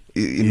image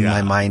in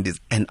my mind is,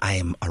 and I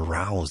am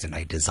aroused and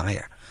I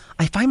desire.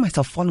 I find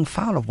myself falling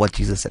foul of what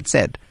Jesus had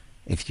said.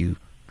 If you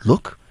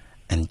look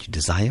and you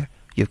desire,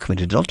 you have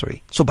committed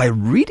adultery. So by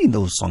reading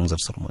those Songs of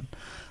Solomon,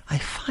 I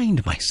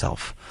find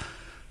myself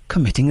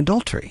committing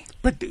adultery.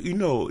 But, the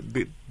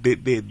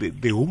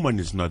woman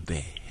is not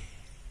there.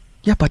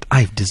 Yeah, but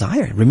I've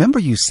desired. Remember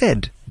you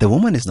said the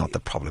woman is not the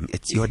problem.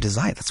 It's your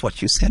desire. That's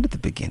what you said at the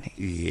beginning.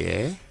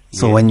 Yeah.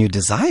 So when you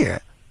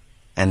desire,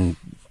 and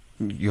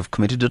you've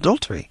committed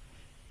adultery.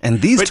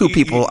 And these two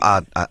people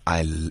are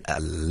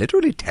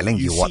literally telling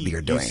you what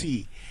you're doing. You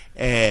see,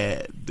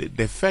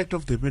 the fact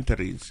of the matter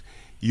is,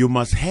 you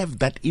must have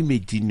that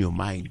image in your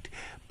mind.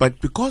 But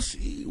because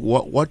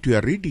what you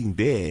are reading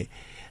there,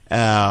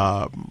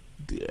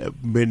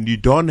 when you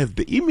don't have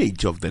the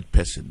image of that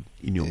person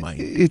in your mind.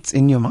 It's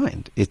in your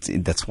mind.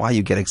 That's why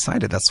you get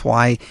excited. That's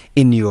why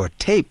in your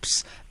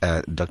tapes,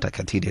 Dr.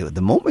 Khathide,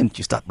 the moment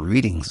you start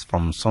reading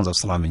from Songs of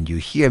Solomon, you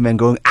hear men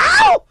going,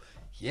 ow!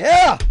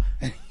 Yeah!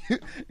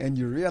 And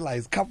you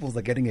realize couples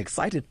are getting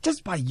excited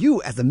just by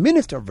you as a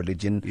minister of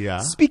religion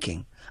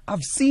speaking.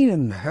 I've seen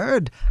and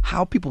heard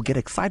how people get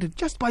excited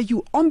just by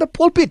you on the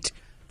pulpit.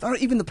 Or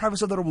even the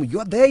privacy of the room.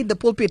 You're there in the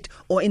pulpit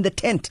or in the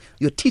tent.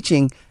 You're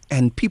teaching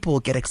and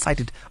people get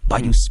excited by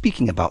you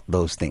speaking about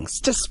those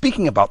things. Just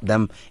speaking about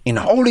them in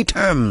holy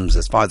terms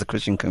as far as the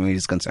Christian community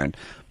is concerned.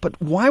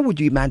 But why would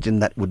you imagine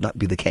that would not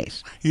be the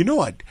case? You know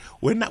what?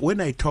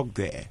 When I talk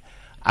there,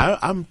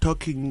 I'm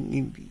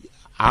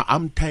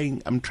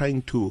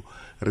trying to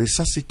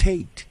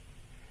resuscitate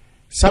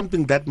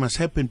something that must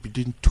happen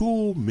between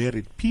two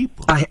married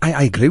people.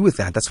 I agree with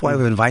that. That's why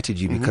we've invited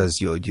you, because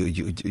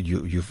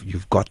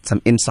you've got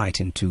some insight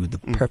into the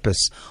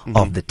purpose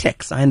of the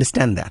text. I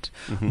understand that.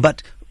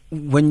 But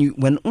when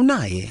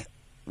Unai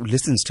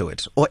listens to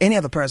it, or any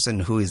other person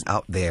who is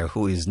out there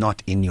who is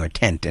not in your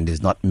tent and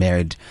is not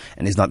married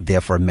and is not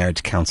there for a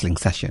marriage counseling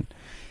session,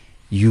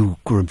 you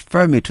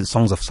refer me to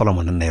Songs of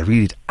Solomon and I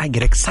read it, I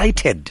get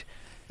excited.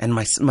 And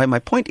my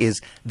point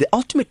is, the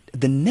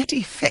net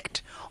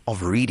effect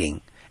of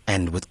reading,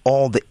 and with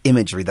all the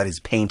imagery that is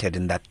painted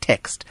in that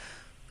text,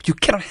 you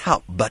cannot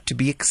help but to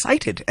be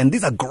excited. And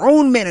these are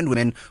grown men and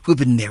women who've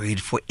been married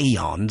for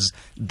eons.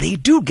 They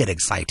do get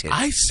excited.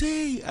 I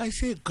say,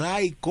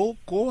 guy, go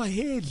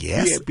ahead.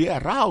 Yes, be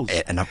aroused.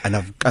 And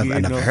I've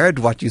heard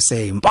what you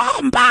say.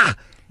 Bamba.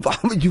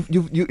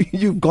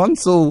 You've gone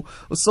so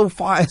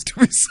far as to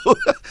be so.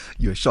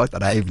 You're shocked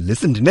that I've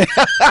listened,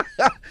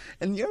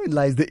 and you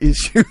realize the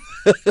issue.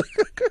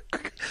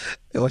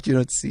 What you're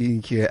not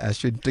seeing here,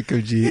 Ashwin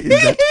Trikamjee, is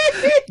that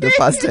the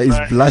pastor is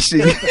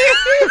blushing.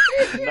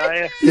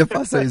 Your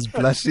pastor is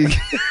blushing.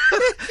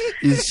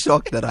 He's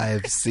shocked that I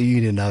have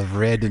seen and I've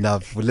read and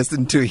I've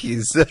listened to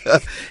his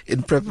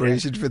in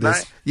preparation for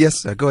this.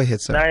 Yes, sir. Go ahead,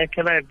 sir. Naya,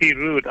 can I be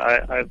rude?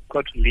 I've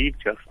got to leave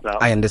just now.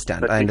 I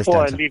understand. But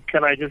before I leave,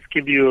 can I just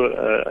give you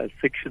a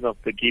section of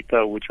the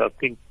Gita which I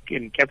think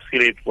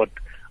encapsulates what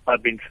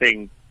I've been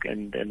saying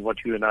and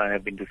what you and I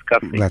have been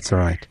discussing. That's all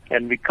right.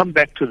 And we come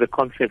back to the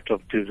concept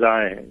of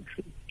desire.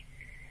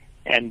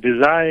 And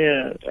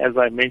desire, as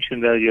I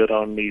mentioned earlier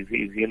on, is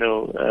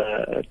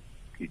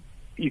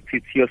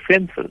it's your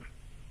senses.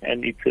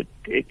 And it's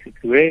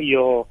where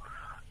your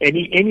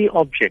any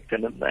object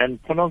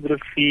and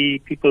pornography,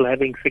 people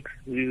having sex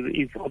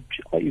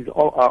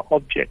are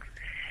objects.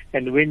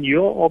 And when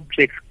your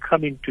objects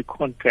come into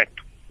contact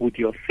with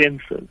your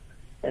senses,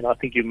 and I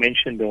think you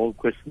mentioned the whole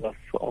question of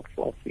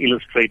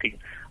illustrating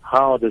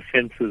how the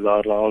senses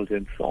are aroused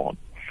and so on.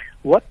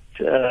 What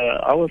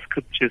our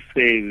scriptures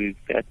say is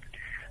that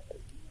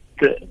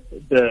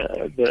the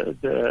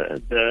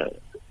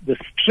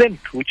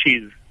strength which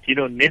is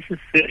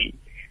necessary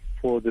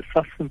for the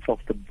sustenance of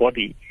the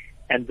body,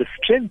 and the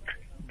strength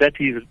that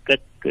the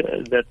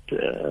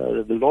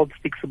Lord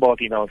speaks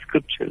about in our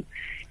scriptures,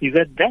 is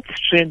that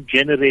strength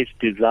generates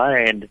desire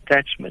and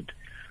attachment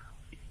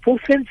for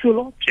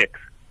sensual objects,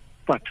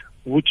 but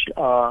which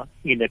are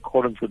in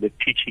accordance with the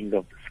teachings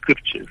of the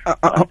scriptures.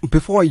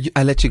 Before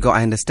I let you go,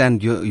 I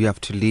understand you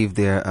have to leave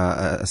there,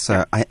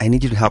 sir. I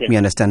need you to help me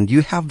understand.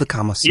 You have the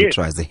Kama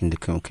Sutra as the Hindu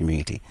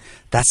community.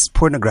 That's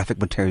pornographic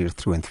material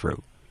through and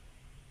through.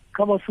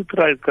 Kama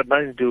Sutra has got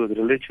nothing to do with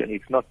religion.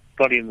 It's not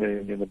in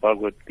the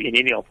Bhagavad, in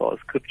any of our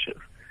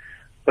scriptures.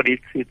 But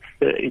it's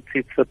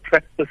a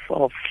practice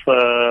of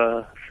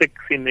sex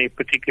in a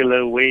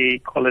particular way.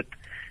 Call it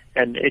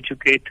and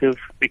educative,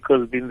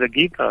 because in the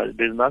Gita,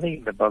 there's nothing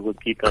in the Bhagavad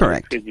Gita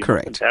Correct. that says you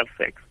Correct. mustn't have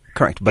sex.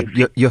 Correct, but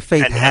your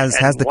faith has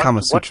the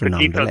Kama Sutra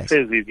nonetheless. What the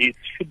Gita says is it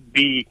should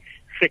be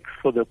sex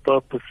for the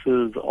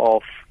purposes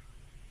of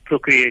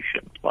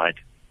procreation, right?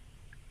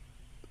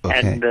 Okay.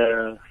 And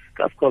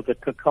of course, the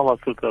Kama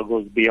Sutra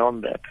goes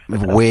beyond that.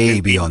 Way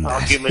beyond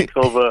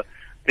that.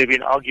 There've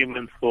been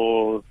arguments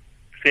for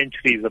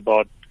centuries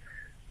about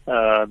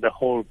the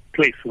whole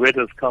place. Where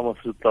does Kama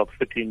Sutra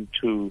fit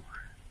into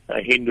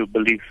Hindu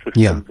belief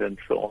systems and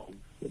so on?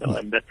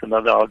 And that's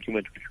another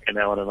argument which we can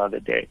have on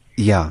another day.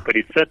 Yeah. But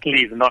it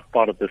certainly is not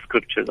part of the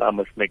scriptures. I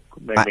must make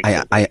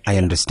I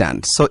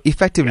understand. So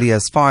effectively,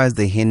 as far as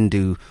the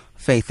Hindu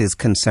faith is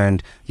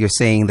concerned, you're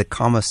saying the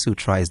Kama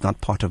Sutra is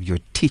not part of your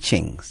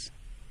teachings.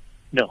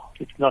 No,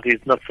 it's not.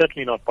 It's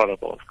certainly not part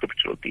of our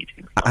scriptural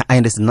teachings. I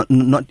understand.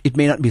 Not. It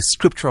may not be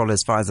scriptural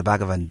as far as the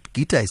Bhagavad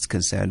Gita is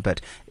concerned,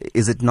 but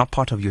is it not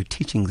part of your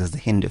teachings as the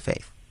Hindu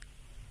faith?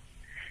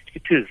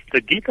 It is.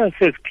 The Gita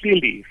says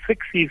clearly,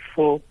 sex is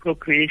for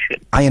procreation.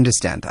 I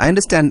understand.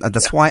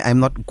 That's why I'm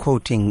not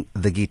quoting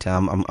the Gita.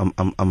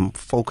 I'm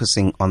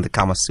focusing on the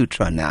Kama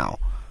Sutra now.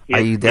 Yes,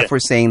 Are you therefore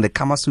saying the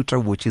Kama Sutra,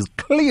 which is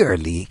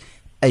clearly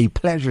a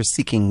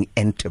pleasure-seeking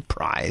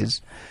enterprise,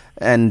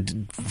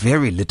 and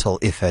very little,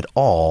 if at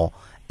all,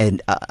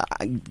 and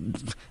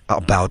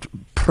about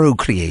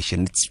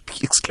procreation, it's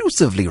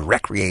exclusively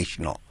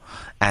recreational?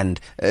 And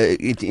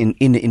in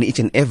each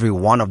and every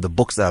one of the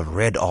books that I've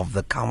read of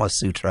the Kama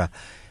Sutra,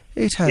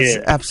 it has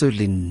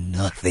absolutely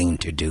nothing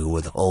to do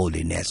with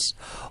holiness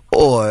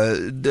or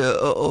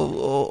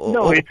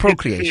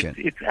procreation.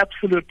 It's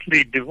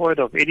absolutely devoid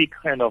of any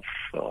kind of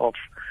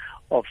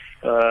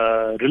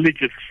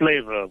religious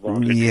flavor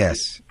about it. Yes.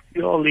 It's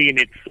purely in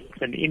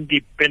itself an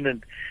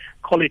independent,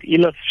 call it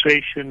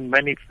illustration,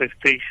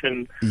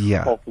 manifestation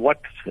of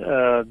what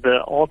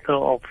the author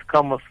of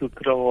Kama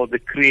Sutra or the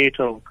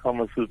creator of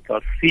Kama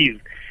Sutra sees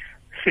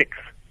sex,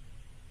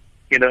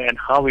 and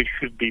how it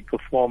should be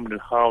performed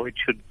and how it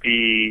should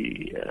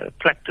be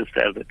practiced,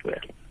 as it were.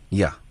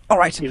 Yeah. All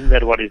right. Isn't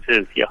that what it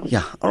is? Yeah.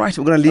 Yeah. All right.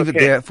 We're going to leave it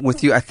there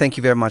with you. I thank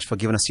you very much for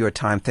giving us your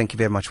time. Thank you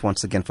very much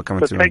once again for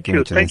coming to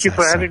Thank you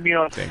for having me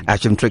on.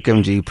 Ashwin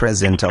Trikamjee,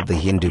 president of the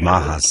Hindu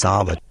Maha,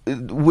 Sabha.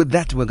 With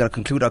that, we're going to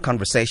conclude our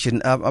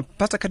conversation.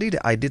 Pastor Khathide,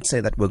 I did say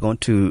that we're going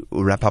to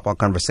wrap up our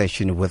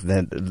conversation with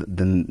the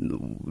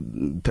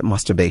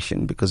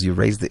masturbation, because you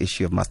raised the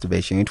issue of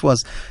masturbation. It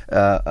was,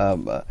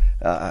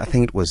 I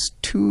think it was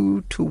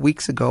two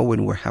weeks ago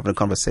when we were having a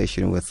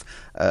conversation with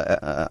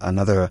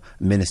another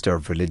minister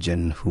of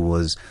religion who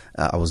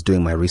I was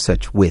doing my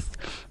research with,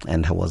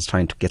 and I was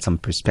trying to get some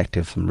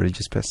perspective, some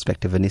religious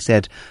perspective, and he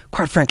said,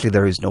 quite frankly,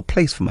 there is no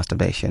place for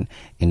masturbation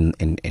in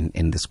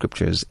the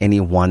scriptures.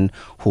 Anyone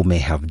who may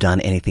have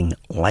done anything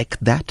like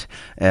that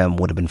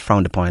would have been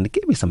frowned upon. And he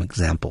gave me some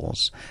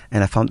examples,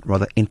 and I found it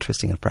rather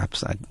interesting, and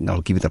perhaps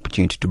I'll give you the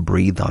opportunity to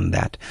breathe on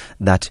that.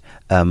 That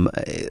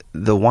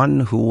the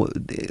one who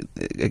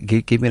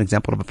gave me an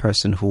example of a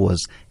person who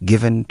was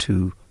given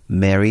to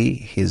marry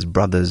his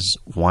brother's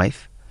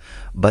wife,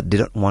 but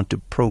didn't want to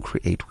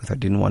procreate with her,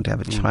 didn't want to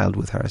have a child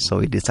with her, so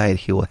he decided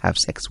he will have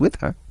sex with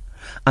her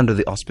under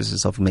the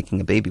auspices of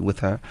making a baby with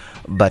her.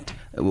 But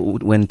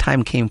when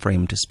time came for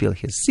him to spill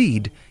his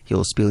seed, he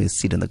will spill his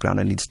seed on the ground,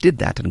 and he did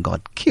that, and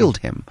God killed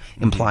him,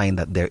 implying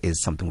that there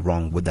is something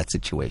wrong with that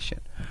situation.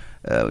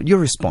 Your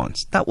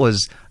response, that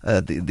was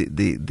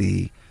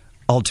the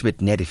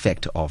ultimate net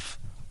effect of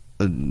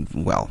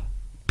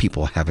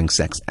people having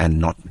sex and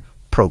not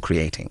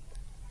procreating.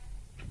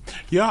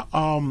 Yeah,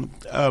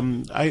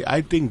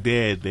 I think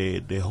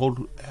the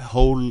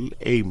whole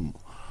aim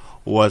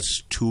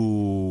was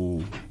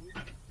to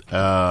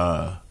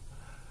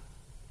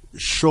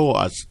show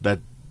us that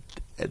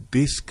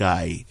this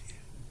guy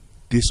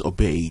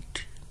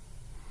disobeyed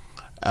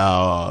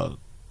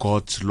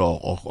God's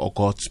law or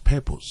God's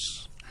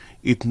purpose.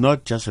 It's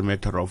not just a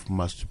matter of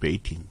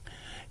masturbating.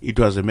 It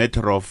was a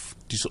matter of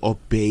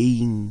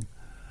disobeying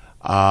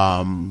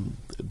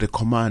the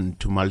command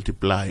to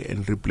multiply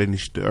and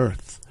replenish the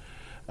earth.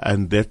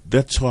 And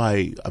that's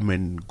why,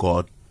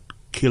 God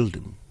killed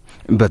him.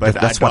 But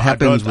that's what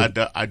happens.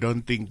 I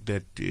don't think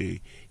that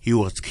he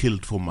was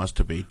killed for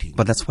masturbating.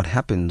 But that's what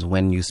happens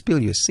when you spill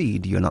your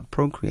seed. You're not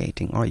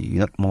procreating, are you?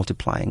 You're not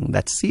multiplying.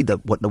 That seed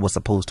that was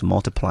supposed to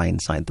multiply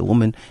inside the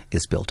woman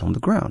is built on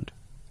the ground,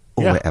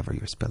 or wherever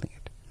you're spilling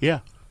it. Yeah.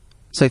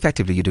 So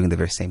effectively, you're doing the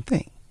very same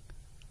thing.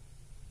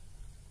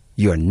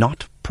 You're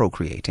not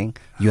procreating.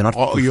 You're not.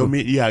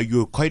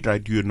 You're quite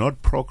right. You're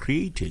not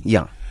procreating.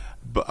 Yeah.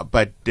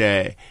 But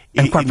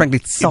and quite frankly,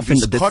 in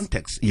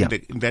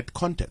that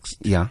context,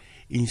 yeah.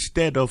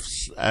 Instead of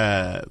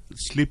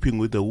sleeping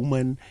with a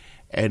woman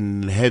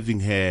and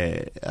having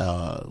her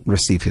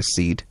receive his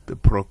seed,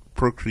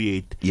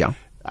 procreate,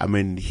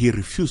 he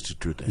refused to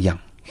do that. Yeah,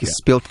 he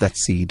spilled that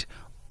seed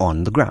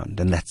on the ground,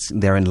 and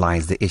therein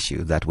lies the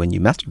issue, that when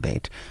you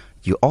masturbate,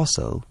 you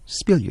also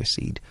spill your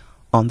seed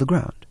on the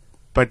ground.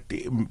 But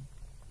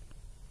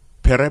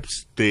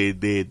perhaps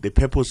the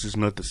purpose is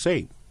not the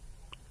same.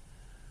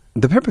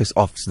 The purpose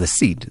of the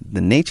seed,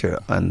 the nature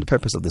and the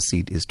purpose of the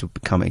seed is to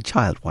become a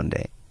child one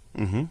day,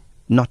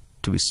 not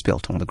to be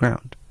spilt on the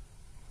ground.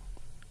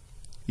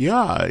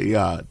 Not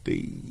to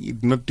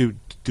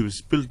be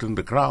spilled on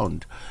the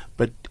ground.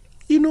 But,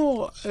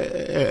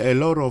 a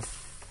lot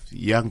of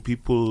young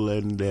people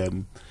and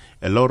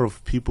a lot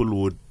of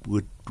people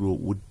would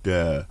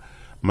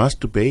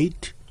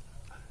masturbate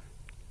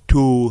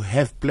to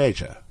have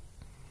pleasure,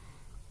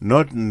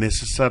 not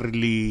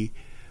necessarily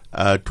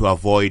to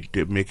avoid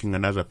making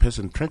another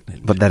person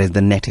pregnant. But that is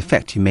the net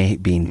effect. You may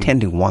be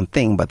intending one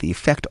thing, but the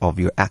effect of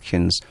your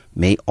actions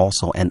may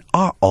also and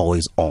are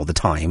always all the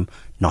time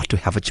not to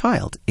have a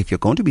child. If you're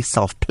going to be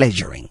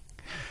self-pleasuring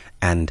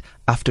and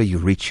after you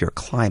reach your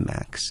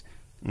climax,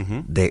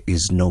 there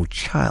is no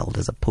child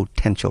as a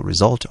potential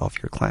result of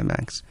your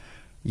climax,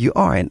 you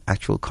are in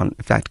actual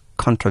fact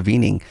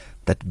contravening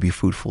that be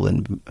fruitful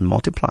and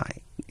multiply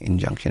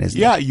injunction.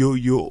 Isn't it?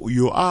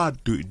 You are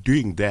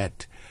doing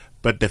that.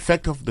 But the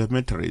fact of the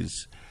matter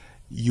is,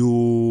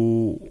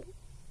 you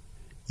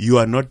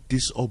are not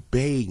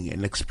disobeying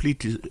an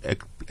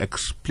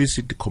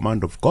explicit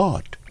command of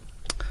God.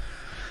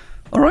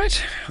 All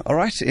right.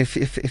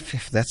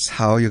 If that's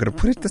how you're going to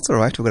put it, that's all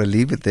right. We're going to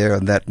leave it there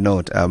on that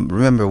note.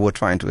 Remember, we're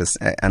trying to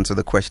answer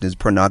the question: is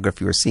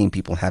pornography or seeing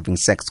people having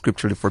sex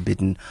scripturally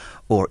forbidden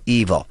or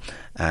evil?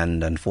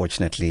 And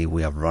unfortunately,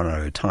 we have run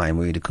out of time.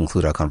 We need to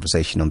conclude our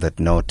conversation on that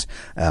note.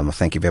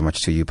 Thank you very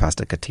much to you,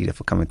 Pastor Khathide,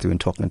 for coming through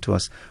and talking to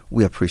us.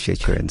 We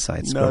appreciate your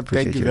insights. No,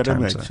 thank you very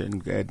much,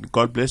 and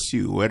God bless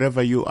you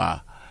wherever you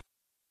are.